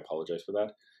now. I apologize for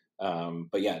that.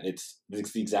 But yeah, it's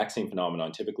the exact same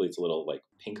phenomenon. Typically, it's a little like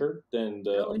pinker than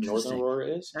the Oh, northern interesting. aurora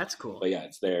is. That's cool. But yeah,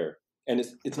 it's there, and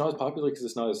it's not as popular because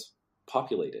it's not as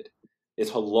populated.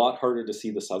 It's a lot harder to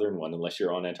see the southern one unless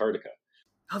you're on Antarctica.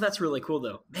 Oh, that's really cool,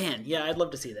 though. Man, yeah, I'd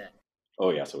love to see that.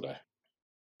 Oh yeah, so would I.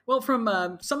 Well, from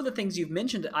some of the things you've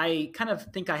mentioned, I kind of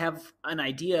think I have an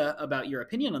idea about your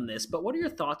opinion on this, but what are your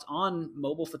thoughts on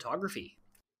mobile photography?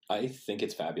 I think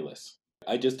it's fabulous.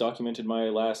 I just documented my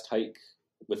last hike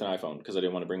with an iPhone because I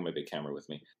didn't want to bring my big camera with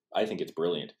me. I think it's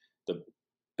brilliant. The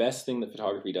best thing that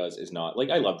photography does is not like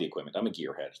I love the equipment. I'm a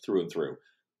gearhead through and through.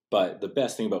 But the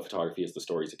best thing about photography is the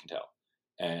stories it can tell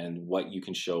and what you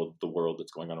can show the world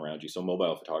that's going on around you. So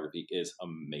mobile photography is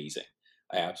amazing.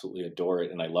 I absolutely adore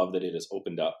it, and I love that it has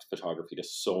opened up photography to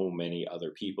so many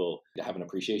other people to have an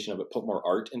appreciation of it, put more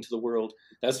art into the world.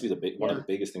 That's to be one of Yeah. the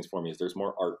biggest things for me is there's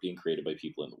more art being created by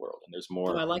people in the world, and there's Oh,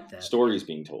 I more like that. Yeah. stories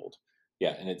being told.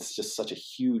 Yeah, and it's just such a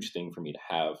huge thing for me to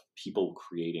have people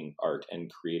creating art and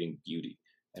creating beauty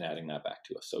and adding that back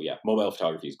to us. So yeah, mobile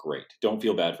photography is great. Don't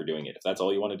feel bad for doing it. If that's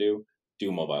all you want to do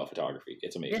mobile photography.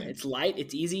 It's Yeah, amazing. it's light,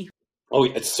 it's easy. Oh,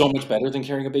 it's so much better than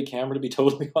carrying a big camera, to be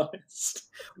totally honest.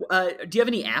 Do you have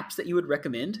any apps that you would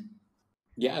recommend?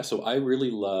 Yeah, so I really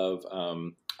love.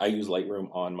 I use Lightroom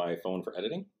on my phone for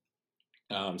editing.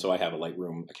 So I have a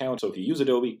Lightroom account. So if you use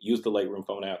Adobe, use the Lightroom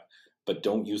phone app, but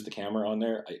don't use the camera on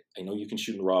there. I know you can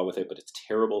shoot in RAW with it, but it's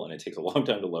terrible and it takes a long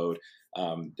time to load.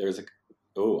 There's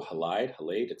Halide.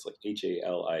 It's like Halidie,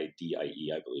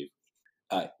 I believe.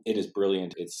 It is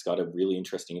brilliant. It's got a really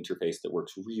interesting interface that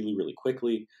works really, really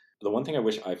quickly. The one thing I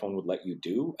wish iPhone would let you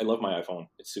do, I love my iPhone.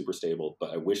 It's super stable,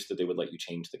 but I wish that they would let you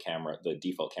change the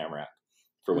default camera app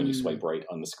for when you swipe Mm, right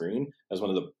on the screen. That's one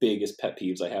of the biggest pet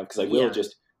peeves I have because I will yeah,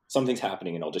 just, something's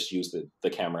happening and I'll just use the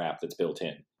camera app that's built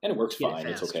in and it works get it fine.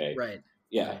 It's fast. okay. Right,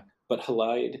 Yeah. right. But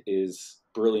Halide is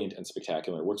brilliant and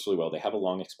spectacular. It works really well. They have a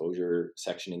long exposure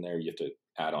section in there. You have to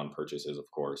add on purchases, of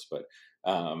course, but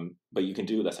you can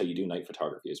do, that's how you do night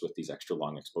photography is with these extra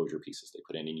long exposure pieces they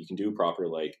put in, and you can do proper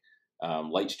like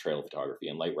light trail photography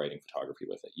and light writing photography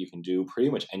with it. You can do pretty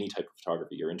much any type of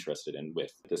photography you're interested in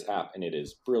with this app, and it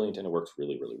is brilliant and it works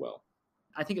really, really well.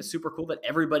 I think it's super cool that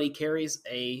everybody carries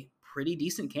a pretty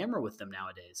decent camera with them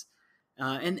nowadays.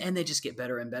 and they just get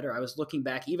better and better. I was looking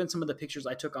back, even some of the pictures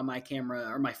I took on my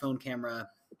camera or my phone camera,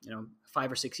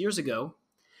 5 or 6 years ago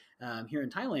here in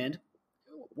Thailand,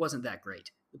 wasn't that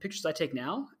great. The pictures I take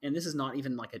now, and this is not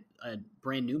even like a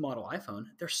brand new model iPhone,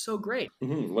 they're so great.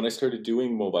 When I started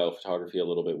doing mobile photography a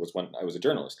little bit was when I was a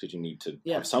journalist, because you need to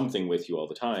have something with you all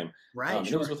the time. Right, and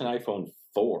it was with an iPhone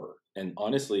 4. And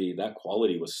honestly, that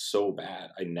quality was so bad.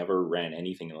 I never ran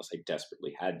anything unless I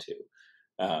desperately had to.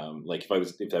 Like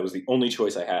if that was the only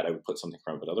choice I had, I would put something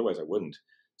from it, but otherwise I wouldn't.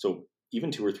 So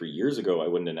even 2 or 3 years ago, I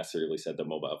wouldn't have necessarily said that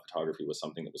mobile photography was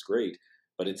something that was great.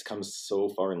 But it's come so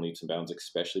far in leaps and bounds,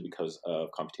 especially because of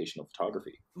computational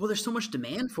photography. Well, there's so much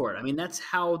demand for it. I mean, that's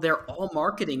how they're all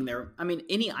marketing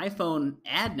any iPhone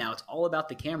ad now, it's all about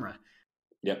the camera.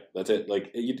 Yep, that's it.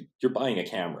 Like you're buying a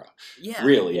camera. Yeah.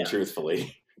 Really, yeah.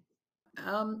 truthfully.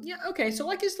 Okay. So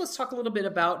I guess let's talk a little bit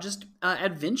about just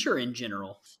adventure in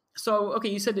general. So, okay,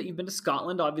 you said that you've been to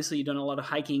Scotland. Obviously, you've done a lot of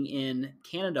hiking in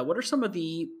Canada. What are some of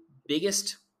the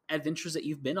biggest adventures that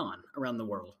you've been on around the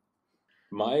world?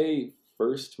 My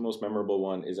first most memorable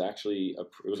one is actually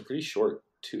it was a pretty short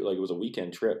it was a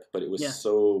weekend trip, but it was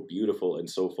so beautiful and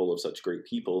so full of such great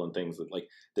people and things that like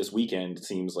this weekend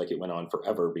seems like it went on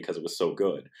forever because it was so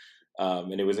good.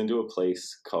 And it was into a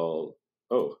place called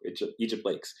Egypt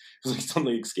Lakes. It was like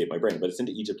suddenly escaped my brain, but it's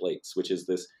into Egypt Lakes, which is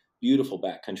this beautiful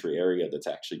backcountry area that's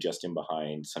actually just in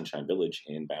behind Sunshine Village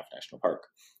in Banff National Park.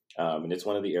 And it's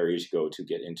one of the areas you go to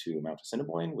get into Mount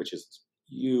Assiniboine, which is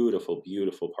beautiful,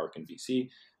 beautiful park in BC.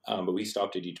 But we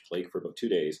stopped at Egypt Lake for about 2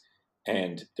 days,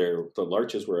 and the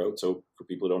larches were out. So for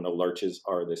people who don't know, larches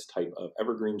are this type of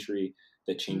evergreen tree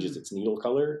that changes its needle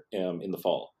color in the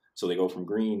fall. So they go from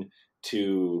green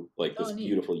to like this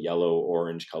beautiful yellow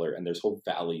orange color, and there's whole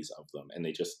valleys of them, and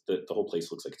they just the whole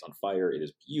place looks like it's on fire. It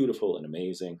is beautiful and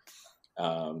amazing.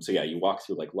 So yeah, you walk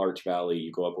through like Larch Valley,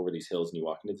 you go up over these hills, and you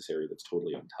walk into this area that's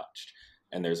totally untouched.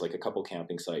 And there's like a couple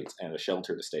camping sites and a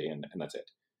shelter to stay in, and that's it.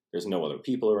 There's no other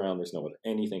people around. There's no other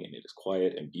anything, and it is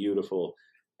quiet and beautiful,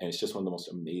 and it's just one of the most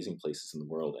amazing places in the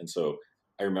world. And so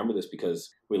I remember this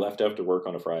because we left after work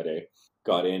on a Friday,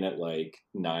 got in at like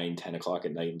 9-10 o'clock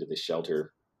at night into this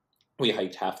shelter. We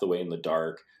hiked half the way in the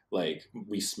dark. Like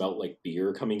we smelt like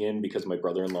beer coming in because my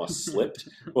brother-in-law slipped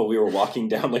while we were walking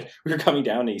down. Like we were coming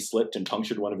down and he slipped and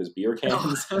punctured one of his beer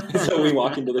cans. So we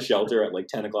walk into the shelter at like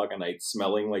 10 o'clock at night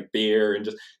smelling like beer, and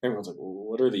just everyone's like,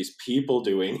 what are these people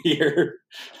doing here?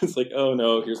 It's like, oh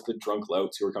no, here's the drunk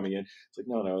louts who are coming in. It's like,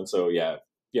 no. And so yeah,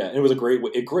 it was a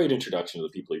great introduction to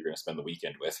the people you're going to spend the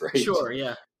weekend with, right? Sure,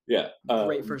 yeah. Yeah.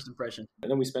 Great first impression. And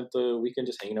then we spent the weekend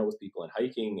just hanging out with people and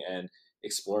hiking and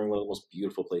exploring one of the most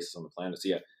beautiful places on the planet. So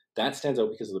yeah, that stands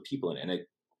out because of the people in it. And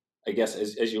I guess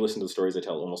as you listen to the stories I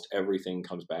tell, almost everything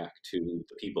comes back to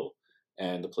the people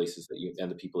and the places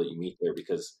and the people that you meet there,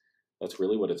 because that's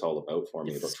really what it's all about for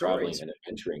me, about traveling and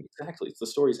adventuring. Exactly. It's the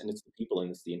stories, and it's the people,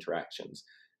 and it's the interactions.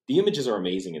 The images are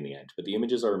amazing in the end, but the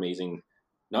images are amazing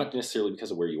not necessarily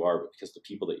because of where you are, but because of the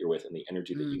people that you're with and the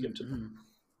energy that you give to them.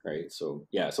 Right. So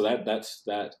yeah, so that's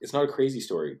it's not a crazy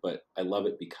story, but I love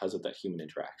it because of that human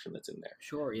interaction that's in there.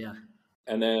 Sure. Yeah.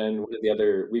 And then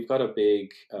we've got a big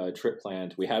trip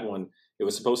planned. We had one, it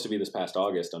was supposed to be this past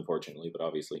August, unfortunately, but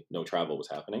obviously no travel was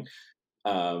happening.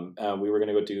 We were going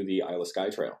to go do the Isle of Skye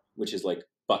Trail, which is like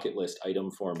bucket list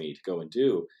item for me to go and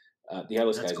do. The Isle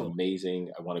of Skye is amazing.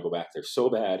 I want to go back there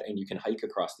so bad. And you can hike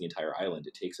across the entire island.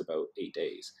 It takes about 8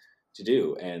 days to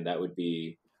do. And that would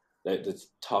be, that's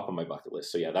top of my bucket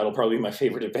list. So yeah, that'll probably be my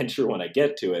favorite adventure when I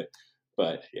get to it.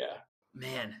 But yeah.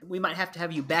 Man, we might have to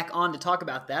have you back on to talk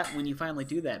about that when you finally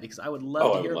do that, because I would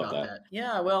love to hear about that.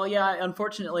 Yeah, well, yeah,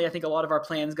 unfortunately, I think a lot of our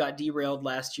plans got derailed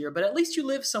last year, but at least you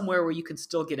live somewhere where you can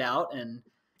still get out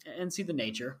and see the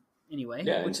nature anyway.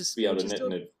 Yeah, which is be out in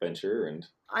an adventure. And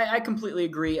I completely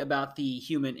agree about the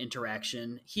human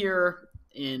interaction. Here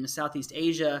in Southeast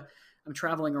Asia, I'm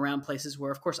traveling around places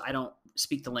where, of course, I don't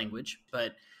speak the language,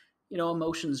 but,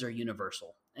 emotions are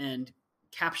universal. And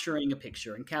capturing a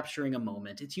picture and capturing a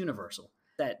moment, it's universal.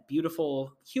 That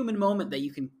beautiful human moment that you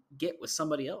can get with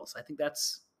somebody else. I think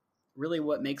that's really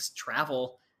what makes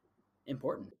travel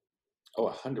important. Oh,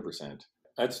 100%.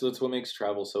 That's what makes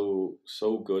travel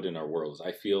so good in our world.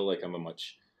 I feel like I'm a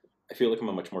much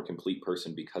more complete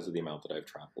person because of the amount that I've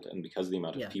traveled and because of the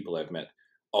amount of people I've met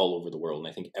all over the world.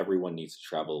 And I think everyone needs to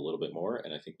travel a little bit more.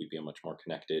 And I think we'd be a much more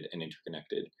connected and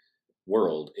interconnected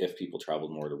world if people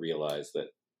traveled more to realize that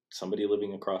somebody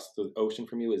living across the ocean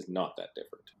from you is not that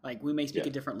different. Like, we may speak a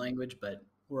different language, but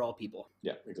we're all people.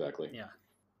 Yeah, exactly. Yeah.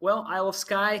 Well, Isle of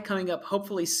Skye coming up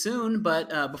hopefully soon,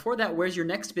 but before that, where's your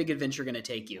next big adventure going to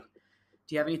take you?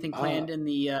 Do you have anything planned in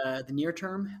the near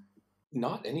term?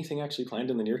 Not anything actually planned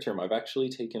in the near term. I've actually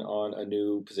taken on a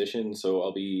new position, so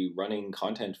I'll be running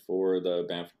content for the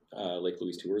Banff Lake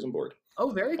Louise Tourism Board.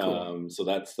 Oh, very cool. So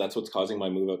that's what's causing my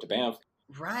move out to Banff.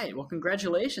 Right. Well,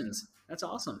 congratulations. That's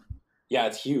awesome. Yeah,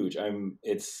 it's huge.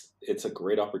 It's a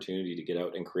great opportunity to get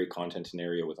out and create content in an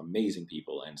area with amazing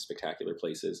people and spectacular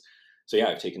places. So yeah,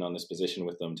 I've taken on this position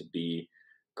with them to be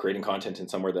creating content in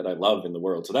somewhere that I love in the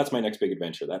world. So that's my next big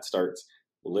adventure. That starts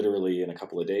literally in a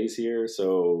couple of days here.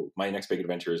 So my next big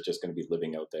adventure is just going to be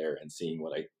living out there and seeing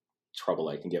what trouble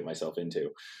I can get myself into.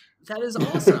 That is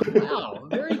awesome. Wow.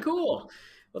 Very cool.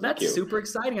 Well, Thank that's you. super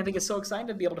exciting. I think it's so exciting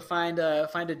to be able to find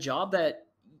a job that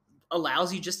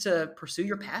allows you just to pursue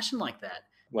your passion like that.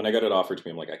 When I got it offered to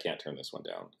me, I'm like, I can't turn this one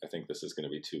down. I think this is going to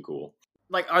be too cool.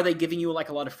 Like, are they giving you like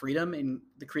a lot of freedom in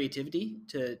the creativity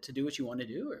to do what you want to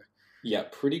do? Or? Yeah,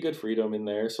 pretty good freedom in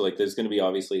there. So like there's going to be,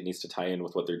 obviously it needs to tie in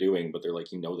with what they're doing, but they're like,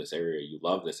 this area, you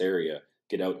love this area,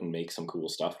 get out and make some cool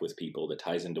stuff with people that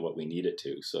ties into what we need it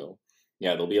to. So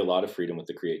yeah, there'll be a lot of freedom with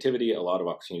the creativity, a lot of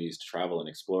opportunities to travel and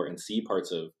explore and see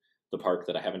parts of the park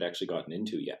that I haven't actually gotten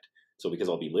into yet. So because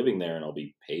I'll be living there and I'll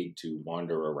be paid to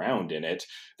wander around in it,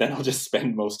 then I'll just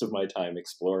spend most of my time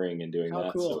exploring and doing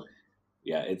that. Cool. So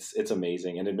yeah, it's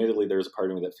amazing. And admittedly, there's a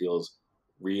part of me that feels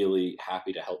really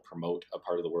happy to help promote a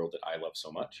part of the world that I love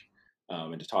so much,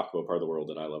 and to talk about a part of the world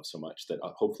that I love so much that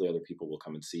hopefully other people will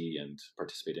come and see and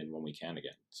participate in when we can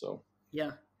again. So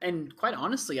yeah, and quite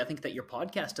honestly, I think that your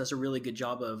podcast does a really good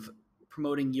job of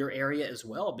promoting your area as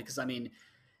well, because I mean,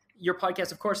 your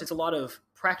podcast, of course, it's a lot of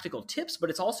practical tips, but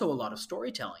it's also a lot of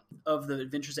storytelling of the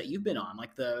adventures that you've been on,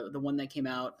 like the one that came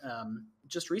out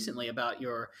just recently about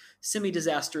your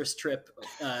semi-disastrous trip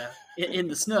in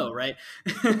the snow, right?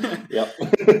 Yep.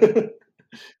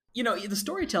 The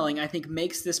storytelling, I think,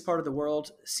 makes this part of the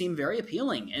world seem very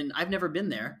appealing. And I've never been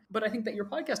there, but I think that your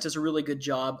podcast does a really good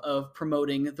job of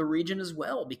promoting the region as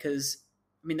well, because,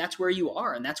 I mean, that's where you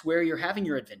are and that's where you're having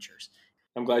your adventures.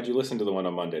 I'm glad you listened to the one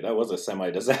on Monday. That was a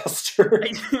semi-disaster.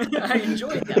 I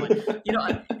enjoyed that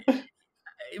one.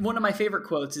 One of my favorite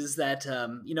quotes is that,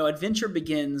 adventure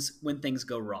begins when things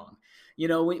go wrong.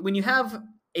 When you have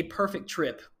a perfect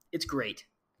trip, it's great,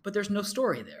 but there's no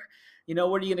story there.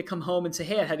 What are you going to come home and say,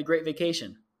 hey, I had a great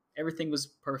vacation. Everything was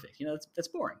perfect. That's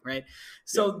boring, right?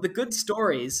 So the good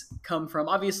stories come from,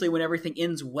 obviously, when everything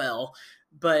ends well,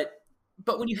 but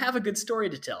when you have a good story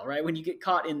to tell, right? When you get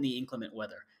caught in the inclement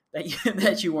weather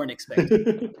that you weren't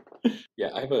expecting.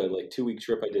 Yeah, I have a 2-week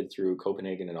trip I did through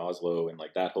Copenhagen and Oslo and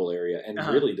like that whole area. And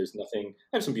really there's nothing,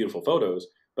 I have some beautiful photos,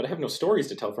 but I have no stories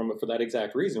to tell from it for that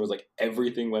exact reason. It was like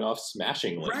everything went off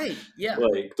smashingly. Right, yeah.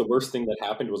 Like the worst thing that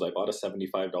happened was I bought a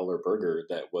 $75 burger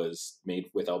that was made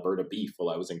with Alberta beef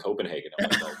while I was in Copenhagen.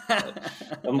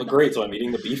 I'm like, great, so I'm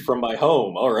eating the beef from my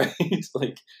home. All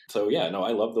right. So yeah, no,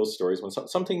 I love those stories when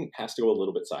something has to go a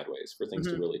little bit sideways for things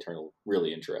to really turn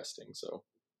really interesting. So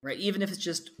right, even if it's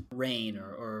just rain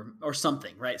or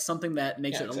something, right? Something that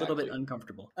makes it a little bit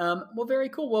uncomfortable. Well, very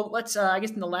cool. Well, let's, I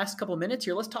guess in the last couple of minutes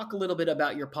here, let's talk a little bit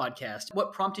about your podcast.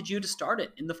 What prompted you to start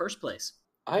it in the first place?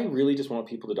 I really just want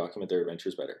people to document their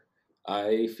adventures better.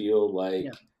 I feel like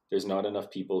there's not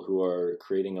enough people who are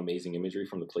creating amazing imagery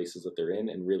from the places that they're in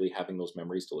and really having those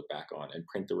memories to look back on and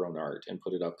print their own art and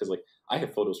put it up. Because I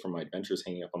have photos from my adventures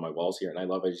hanging up on my walls here and I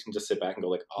love it. You can just sit back and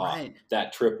go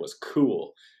that trip was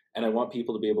cool. And I want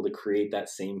people to be able to create that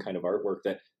same kind of artwork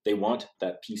that they want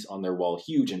that piece on their wall,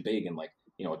 huge and big and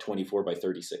a 24 by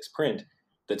 36 print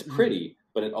that's pretty,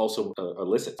 but it also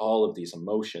elicits all of these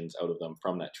emotions out of them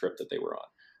from that trip that they were on.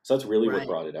 So that's really what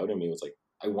brought it out in me was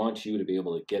I want you to be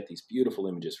able to get these beautiful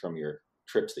images from your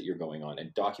trips that you're going on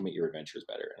and document your adventures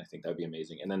better. And I think that'd be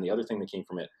amazing. And then the other thing that came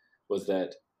from it was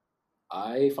that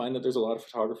I find that there's a lot of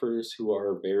photographers who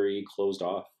are very closed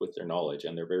off with their knowledge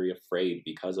and they're very afraid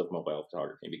because of mobile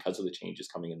photography and because of the changes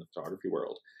coming in the photography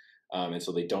world. And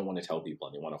so they don't want to tell people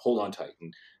and they want to hold on tight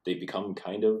and they become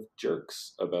kind of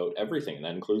jerks about everything. And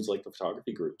that includes the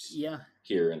photography groups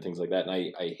here and things like that.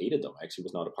 And I hated them. I actually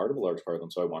was not a part of a large part of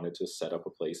them. So I wanted to set up a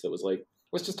place that was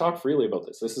let's just talk freely about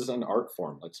this. This is an art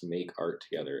form. Let's make art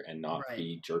together and not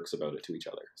be jerks about it to each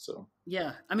other. So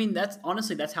yeah, I mean, that's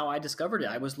how I discovered it.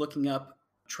 I was looking up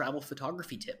travel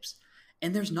photography tips.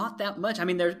 And there's not that much. I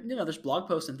mean, there's blog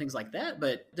posts and things like that,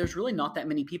 but there's really not that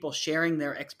many people sharing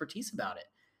their expertise about it.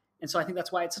 And so I think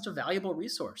that's why it's such a valuable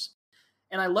resource.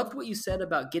 And I loved what you said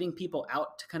about getting people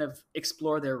out to kind of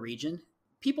explore their region.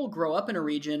 People grow up in a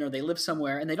region or they live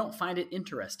somewhere and they don't find it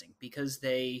interesting because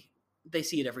they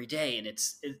see it every day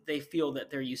and they feel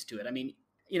that they're used to it. I mean,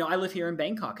 I live here in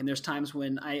Bangkok and there's times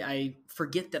when I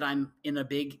forget that I'm in a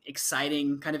big,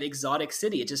 exciting, kind of exotic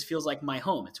city. It just feels like my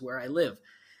home. It's where I live.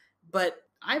 But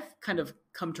I've kind of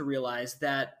come to realize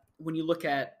that when you look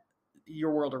at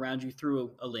your world around you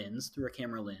through a lens, through a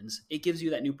camera lens, it gives you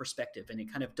that new perspective, and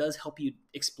it kind of does help you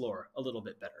explore a little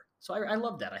bit better. So I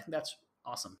love that. I think that's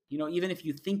awesome. You know, even if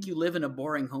you think you live in a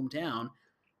boring hometown,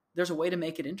 there's a way to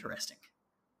make it interesting.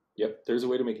 Yep, there's a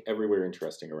way to make everywhere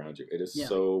interesting around you. It is Yeah,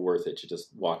 so worth it to just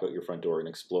walk out your front door and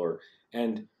explore.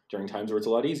 And during times where it's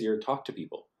a lot easier, talk to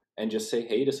people and just say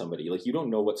hey to somebody. Like, you don't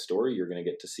know what story you're going to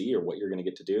get to see or what you're going to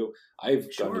get to do. I've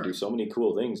gotten to do sure. so many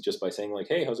cool things just by saying like,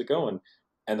 hey, how's it going?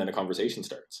 And then a conversation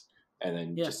starts. And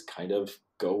then Yeah. just kind of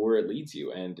go where it leads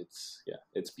you. And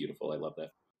it's beautiful. I love that.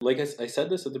 Like I said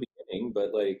this at the beginning,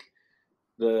 but like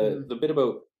Mhm. the bit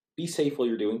about be safe while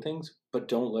you're doing things, but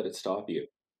don't let it stop you,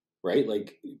 right?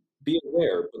 Like, be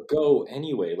aware, but go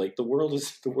anyway. Like, the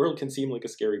world can seem like a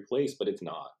scary place, but it's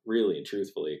not really. And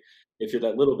truthfully, if you're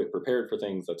that little bit prepared for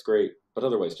things, that's great. But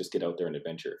otherwise, just get out there and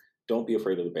adventure. Don't be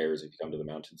afraid of the bears if you come to the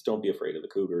mountains. Don't be afraid of the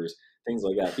cougars, things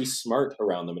like that. Be smart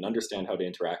around them and understand how to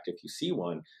interact if you see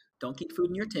one. Don't keep food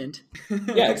in your tent.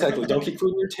 Yeah, exactly. Don't keep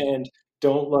food in your tent.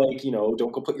 Don't, like,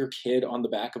 don't go put your kid on the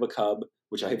back of a cub,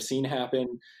 which I have seen happen.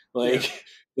 Yeah. Like,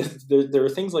 there are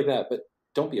things like that, but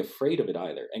don't be afraid of it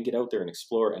either, and get out there and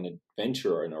explore and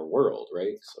adventure in our world,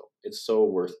 right? So it's so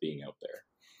worth being out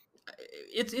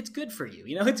It's good for you.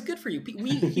 You know, it's good for you.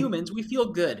 We there. humans, we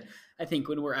feel good, I think,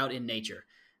 when we're out in nature.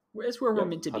 It's where we're Yep,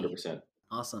 meant to be. 100%.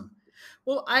 Awesome.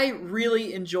 Well, I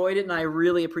really enjoyed it, and I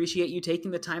really appreciate you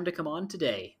taking the time to come on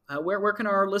today. Where can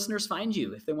our listeners find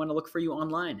you if they want to look for you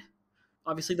online?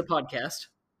 Obviously, the podcast.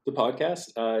 The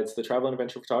podcast, it's the Travel and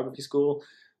Adventure Photography School.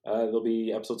 There'll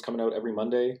be episodes coming out every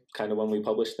Monday, kind of when we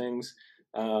publish things.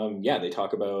 Yeah, they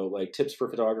talk about like tips for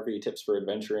photography, tips for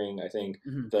adventuring. I think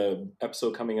Mm-hmm. the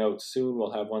episode coming out soon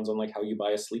will have ones on like how you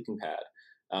buy a sleeping pad,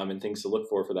 and things to look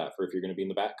for that for if you're going to be in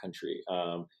the backcountry.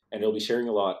 And it'll be sharing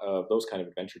a lot of those kind of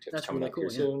adventure tips That's coming really up here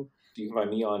cool. Yeah. soon. You can find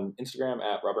me on Instagram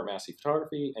at Robert Massey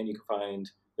Photography, and you can find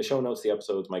the show notes, the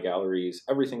episodes, my galleries,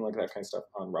 everything like that kind of stuff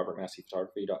on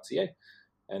robertmasseyphotography.ca.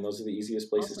 And those are the easiest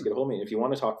places to Awesome. get a hold of me. And if you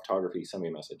want to talk photography, send me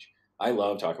a message. I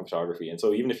love talking photography. And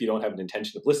so even if you don't have an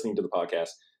intention of listening to the podcast,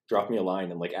 drop me a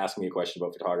line and like ask me a question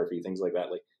about photography, things like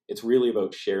that. Like, it's really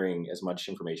about sharing as much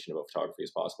information about photography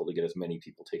as possible to get as many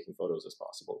people taking photos as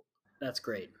possible. That's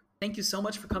great. Thank you so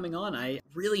much for coming on. I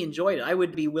really enjoyed it. I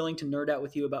would be willing to nerd out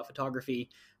with you about photography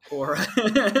for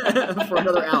for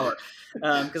another hour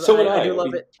because So would I I. do I love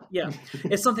mean, it. Yeah,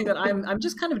 it's something that I'm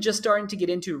just starting to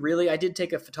get into. Really, I did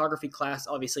take a photography class,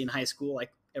 obviously in high school, like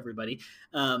everybody,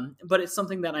 but it's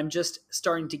something that I'm just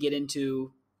starting to get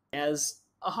into as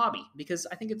a hobby because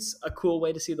I think it's a cool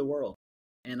way to see the world.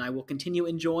 And I will continue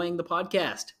enjoying the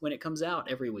podcast when it comes out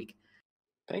every week.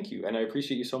 thank you. And I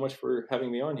appreciate you so much for having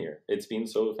me on here. It's been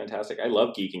so fantastic. I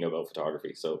love geeking about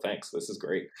photography. So thanks. This is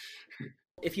great.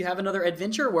 If you have another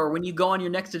adventure or when you go on your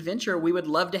next adventure, we would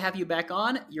love to have you back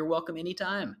on. You're welcome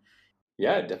anytime.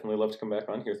 Yeah, I'd definitely love to come back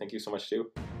on here. Thank you so much,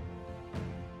 too.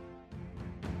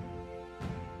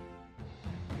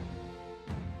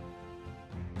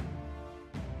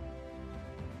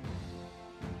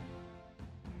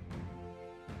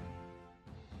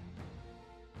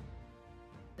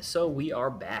 So we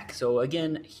are back. So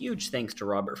again, huge thanks to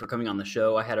Robert for coming on the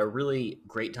show. I had a really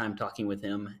great time talking with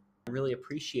him. I really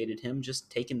appreciated him just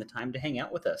taking the time to hang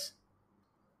out with us.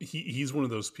 He's one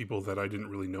of those people that I didn't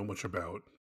really know much about.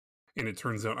 And it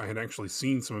turns out I had actually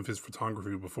seen some of his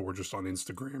photography before just on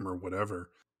Instagram or whatever.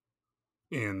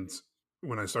 And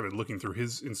when I started looking through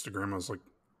his Instagram, I was like,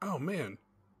 oh man,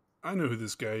 I know who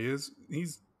this guy is.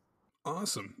 He's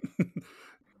awesome.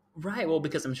 Right. Well,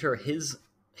 because I'm sure his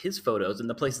photos and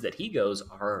the places that he goes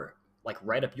are like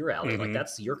right up your alley. Like Hmm.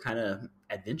 that's your kind of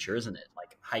adventure, isn't it?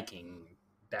 Like hiking,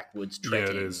 backwoods Yeah, it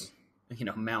trekking, is.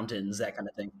 mountains, that kind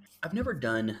of thing. I've never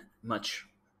done much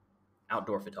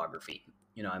outdoor photography.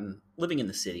 I'm living in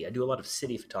the city. I do a lot of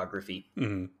city photography.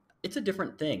 Hmm. It's a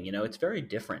different thing. It's very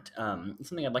different. It's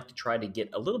something I'd like to try to get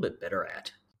a little bit better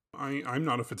at. I'm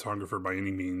not a photographer by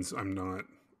any means. I'm not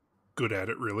good at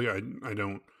it, really. I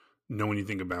don't know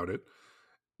anything about it.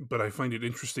 But I find it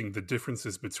interesting the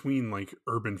differences between like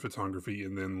urban photography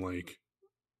and then like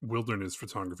wilderness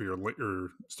photography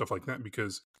or stuff like that,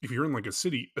 because if you're in like a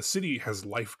city has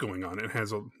life going on. It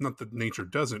has not that nature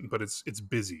doesn't, but it's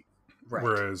busy. Right.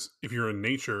 Whereas if you're in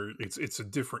nature, it's a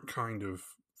different kind of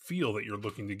feel that you're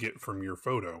looking to get from your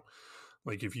photo.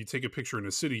 Like if you take a picture in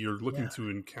a city, you're looking Yeah. to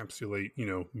encapsulate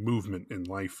movement and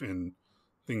life and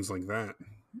things like that.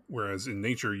 Whereas in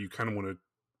nature, you kind of want to,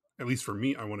 at least for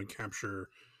me, I want to capture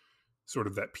sort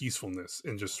of that peacefulness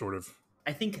and just sort of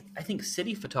I think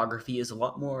city photography is a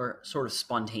lot more sort of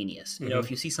spontaneous. You know, Mm-hmm.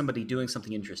 if you see somebody doing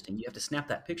something interesting, you have to snap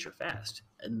that picture fast,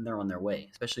 and they're on their way.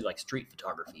 Especially like street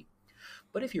photography.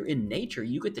 But if you're in nature,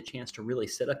 you get the chance to really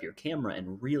set up your camera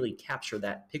and really capture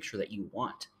that picture that you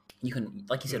want. You can,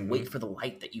 like you said, Mm-hmm. wait for the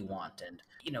light that you want, and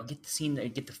get the scene,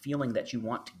 get the feeling that you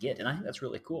want to get. And I think that's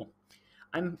really cool.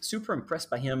 I'm super impressed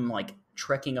by him like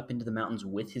trekking up into the mountains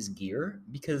with his gear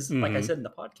because, like I Mm-hmm. said in the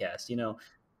podcast,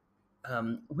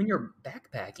 when you're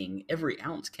backpacking, every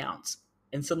ounce counts.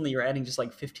 And suddenly you're adding just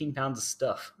like 15 pounds of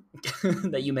stuff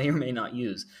that you may or may not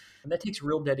use. And that takes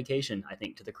real dedication, I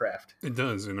think, to the craft. It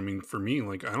does. And I mean, for me,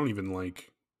 like, I don't even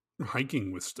like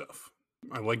hiking with stuff.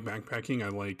 I like backpacking, I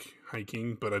like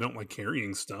hiking, but I don't like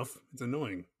carrying stuff. It's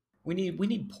annoying. We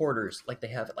need porters like they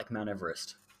have at like Mount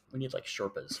Everest. We need like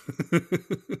Sherpas.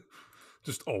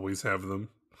 Just always have them.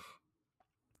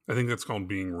 I think that's called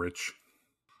being rich.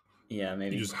 Yeah, You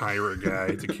maybe. just hire a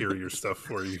guy to carry your stuff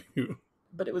for you.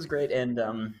 But it was great, and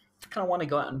kind of want to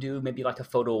go out and do maybe like a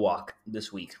photo walk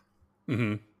this week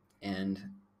Mm-hmm. and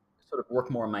sort of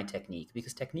work more on my technique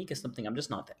because technique is something I'm just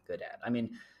not that good at. I mean,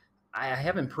 I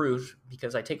have improved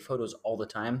because I take photos all the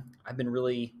time. I've been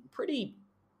really pretty,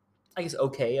 I guess,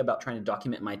 okay about trying to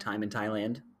document my time in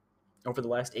Thailand over the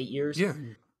last 8 years, Yeah.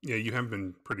 Yeah, you have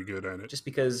been pretty good at it. just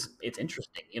because it's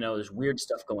interesting. There's weird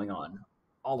stuff going on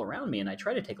all around me, and I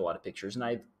try to take a lot of pictures. And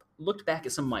I've looked back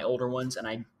at some of my older ones, and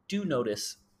I do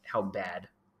notice how bad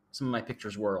some of my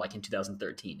pictures were, like in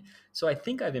 2013. So I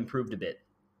think I've improved a bit.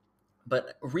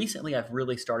 But recently, I've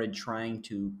really started trying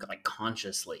to like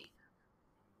consciously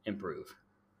improve.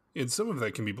 And some of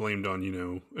that can be blamed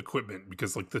on, equipment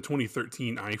because like the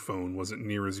 2013 iPhone wasn't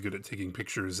near as good at taking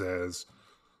pictures as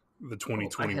the Oh, I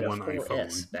had a 2021 iPhone.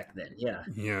 4S back then. Yeah.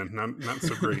 Yeah, not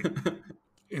so great.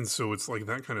 And so it's like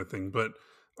that kind of thing. But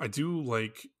I do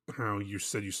like how you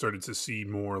said you started to see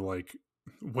more like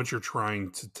what you're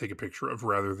trying to take a picture of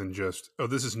rather than just, oh,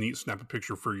 this is neat, snap a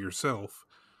picture for yourself.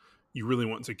 You really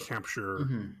want to capture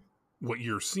Hmm. what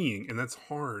you're seeing. And that's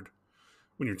hard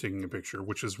when you're taking a picture,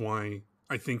 which is why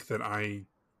I think that I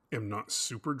am not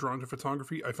super drawn to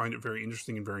photography. I find it very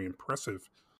interesting and very impressive,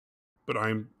 but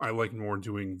I like more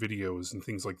doing videos and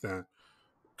things like that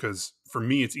because for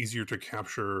me it's easier to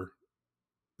capture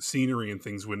scenery and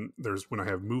things when I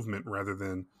have movement rather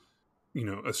than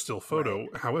a still Right. photo.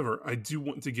 However, I do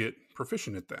want to get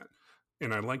proficient at that,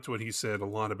 and I liked what he said a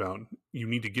lot about you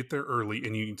need to get there early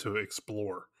and you need to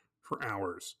explore for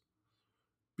hours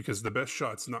because the best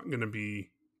shot's not going to be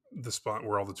the spot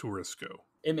where all the tourists go.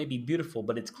 It may be beautiful,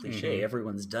 but it's cliche. Hmm.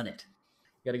 Everyone's done it.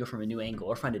 You got to go from a new angle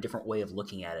or find a different way of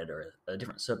looking at it or a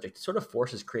different subject. It sort of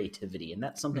forces creativity. And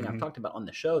that's something I've Hmm. talked about on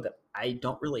the show that I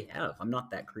don't really have. I'm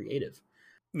not that creative.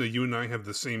 No, you and I have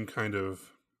the same kind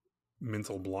of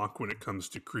mental block when it comes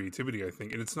to creativity, I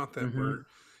think. And it's not that Hmm. we're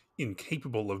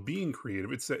incapable of being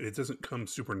creative, it's that it doesn't come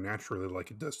supernaturally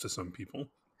like it does to some people.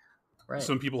 Right.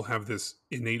 Some people have this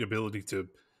innate ability to,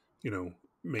 you know,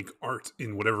 make art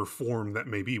in whatever form that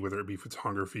may be, whether it be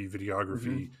photography,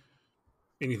 videography, Hmm.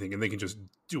 anything, and they can just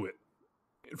do it.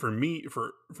 For me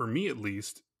at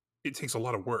least, it takes a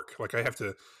lot of work. Like I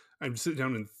sit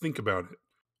down and think about it.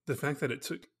 The fact that it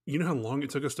took, you know how long it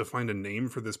took us to find a name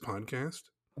for this podcast?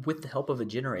 With the help of a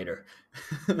generator.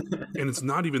 And it's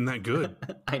not even that good.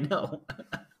 I know.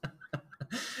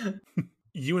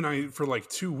 You and I, for like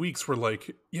 2 weeks, were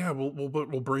like, yeah, we'll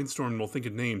brainstorm and we'll think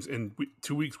of names. And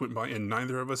 2 weeks went by and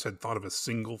neither of us had thought of a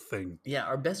single thing. Yeah,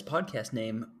 our best podcast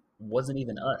name wasn't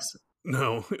even us.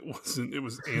 No, it wasn't. It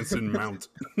was Anson Mount.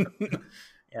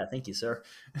 Yeah, thank you, sir.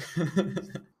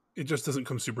 It just doesn't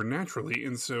come super naturally.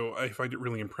 And so I find it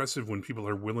really impressive when people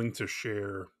are willing to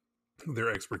share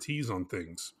their expertise on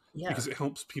things Yeah, because it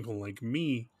helps people like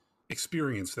me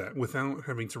experience that without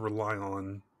having to rely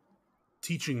on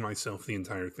teaching myself the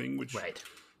entire thing, which right.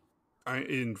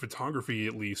 in photography,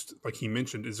 at least, like he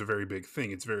mentioned, is a very big thing.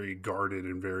 It's very guarded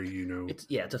and very,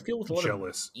 It's a field with a lot of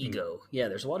jealous. ego. Yeah,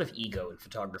 there's a lot of ego in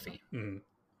photography. Mm.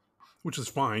 Which is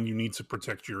fine. You need to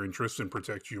protect your interests and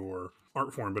protect your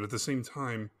art form, but at the same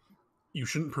time, you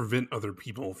shouldn't prevent other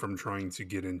people from trying to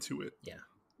get into it. Yeah.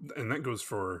 And that goes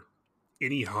for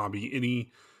any hobby,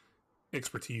 any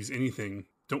expertise, anything.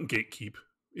 Don't gatekeep.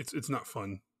 It's not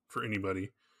fun for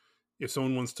anybody. If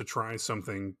someone wants to try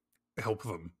something, help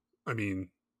them. I mean,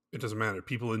 it doesn't matter.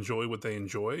 People enjoy what they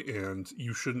enjoy, and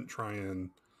you shouldn't try and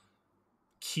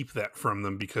keep that from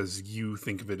them because you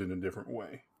think of it in a different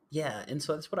way. Yeah, and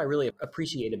so that's what I really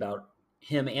appreciate about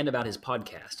him and about his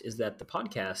podcast is that the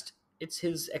podcast, it's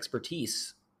his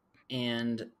expertise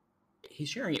and he's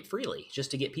sharing it freely just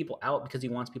to get people out because he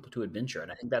wants people to adventure,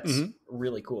 and I think that's Mm-hmm.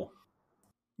 really cool.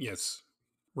 Yes.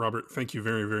 Robert, thank you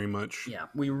very, very much. Yeah,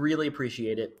 we really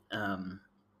appreciate it.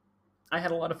 I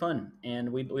had a lot of fun,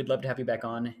 and we'd love to have you back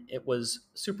on. It was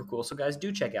super cool. So, guys,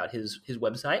 do check out his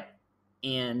website.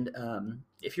 And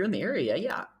if you're in the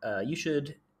area, you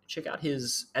should check out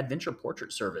his adventure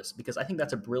portrait service, because I think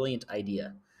that's a brilliant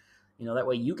idea. That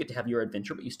way you get to have your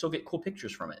adventure, but you still get cool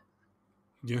pictures from it.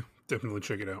 Yeah, definitely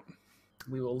check it out.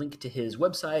 We will link to his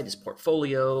website, his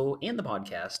portfolio, and the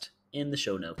podcast in the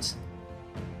show notes.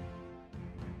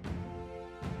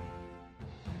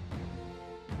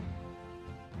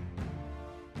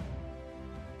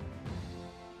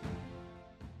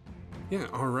 Yeah,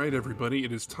 all right, everybody.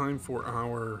 It is time for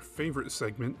our favorite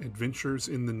segment, Adventures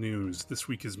in the News. This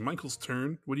week is Michael's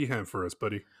turn. What do you have for us,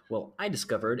 buddy? Well, I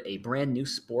discovered a brand new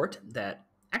sport that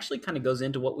actually kind of goes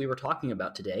into what we were talking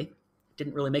about today.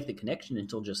 Didn't really make the connection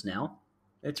until just now.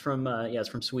 It's from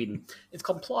Sweden. It's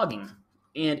called plogging,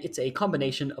 and it's a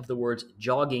combination of the words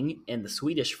jogging and the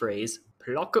Swedish phrase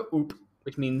plocka upp,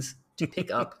 which means to pick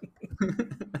up.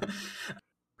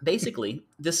 Basically,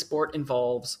 this sport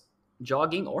involves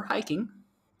jogging or hiking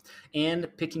and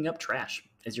picking up trash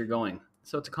as you're going.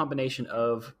 So it's a combination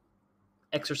of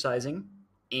exercising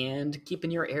and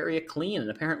keeping your area clean. And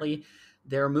apparently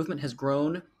their movement has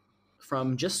grown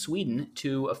from just Sweden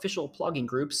to official plogging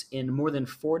groups in more than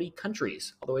 40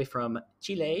 countries, all the way from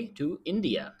Chile to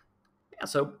India. Yeah,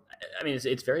 so, I mean,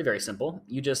 it's very, very simple.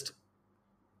 You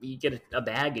get a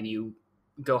bag and you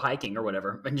go hiking or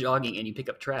whatever, and jogging, and you pick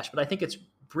up trash. But I think it's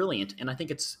brilliant, and I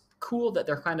think it's cool that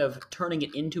they're kind of turning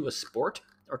it into a sport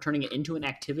or turning it into an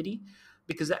activity,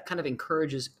 because that kind of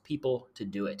encourages people to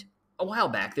do it. A while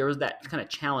back, there was that kind of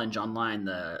challenge online,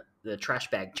 the trash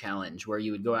bag challenge, where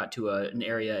you would go out to an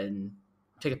area and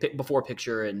take a before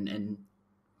picture and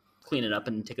clean it up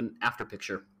and take an after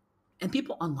picture. And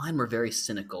people online were very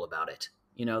cynical about it.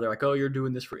 They're like, oh, you're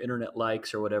doing this for internet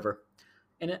likes or whatever.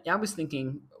 And I was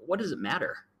thinking, what does it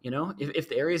matter? If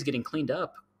the area is getting cleaned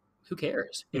up, who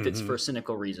cares if it's for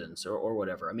cynical reasons or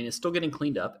whatever? I mean, it's still getting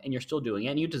cleaned up and you're still doing it,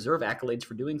 and you deserve accolades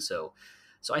for doing so.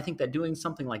 So I think that doing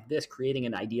something like this, creating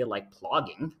an idea like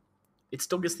plogging, it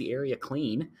still gets the area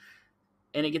clean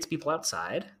and it gets people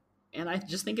outside. And I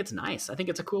just think it's nice. I think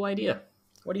it's a cool idea.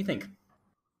 What do you think?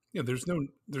 Yeah, there's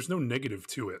no negative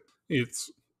to it.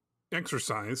 It's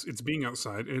exercise, it's being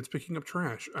outside, and it's picking up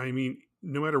trash. I mean,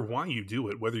 no matter why you do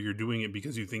it, whether you're doing it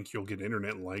because you think you'll get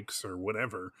internet likes or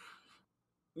whatever,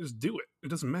 just do it. It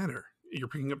doesn't matter. You're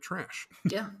picking up trash.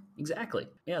 Yeah, exactly.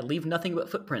 Yeah, leave nothing but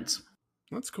footprints.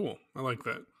 That's cool. I like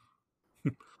that.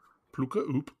 Plocka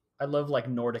upp. I love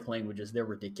Nordic languages. They're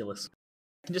ridiculous.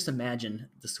 I can just imagine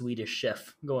the Swedish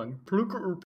chef going plocka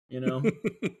upp,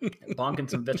 bonking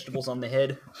some vegetables on the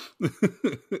head.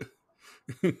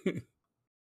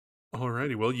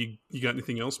 Alrighty. Well, you got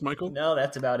anything else, Michael? No,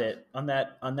 that's about it. On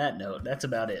that note, that's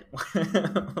about it.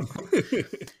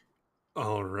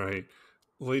 All right.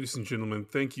 Ladies and gentlemen,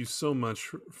 thank you so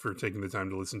much for taking the time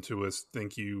to listen to us.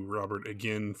 Thank you, Robert,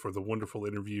 again for the wonderful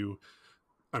interview.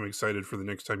 I'm excited for the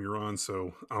next time you're on,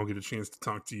 so I'll get a chance to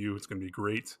talk to you. It's going to be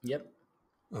great. Yep.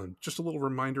 Just a little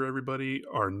reminder, everybody,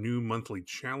 our new monthly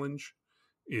challenge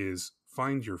is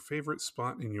find your favorite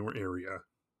spot in your area.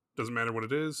 Doesn't matter what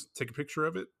it is, take a picture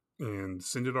of it and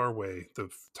send it our way. The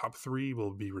top 3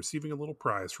 will be receiving a little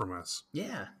prize from us.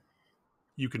 Yeah.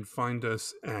 You can find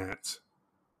us at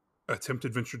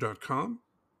attemptadventure.com.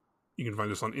 You can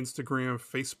find us on Instagram,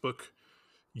 Facebook,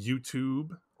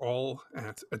 YouTube, all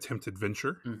at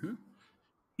attemptadventure. Mm-hmm.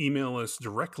 Email us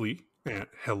directly at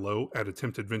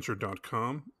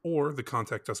hello@attemptadventure.com or the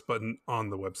contact us button on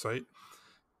the website.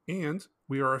 And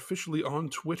we are officially on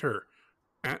Twitter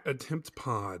at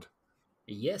attemptpod.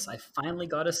 Yes, I finally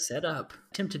got us set up.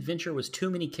 Attempt Adventure was too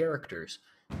many characters,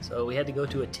 so we had to go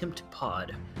to Attempt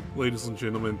Pod. Ladies and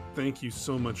gentlemen, thank you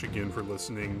so much again for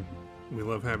listening. We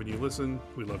love having you listen.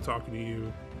 We love talking to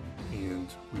you. And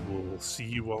we will see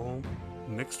you all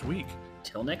next week.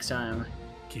 Till next time.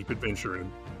 Keep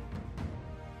adventuring.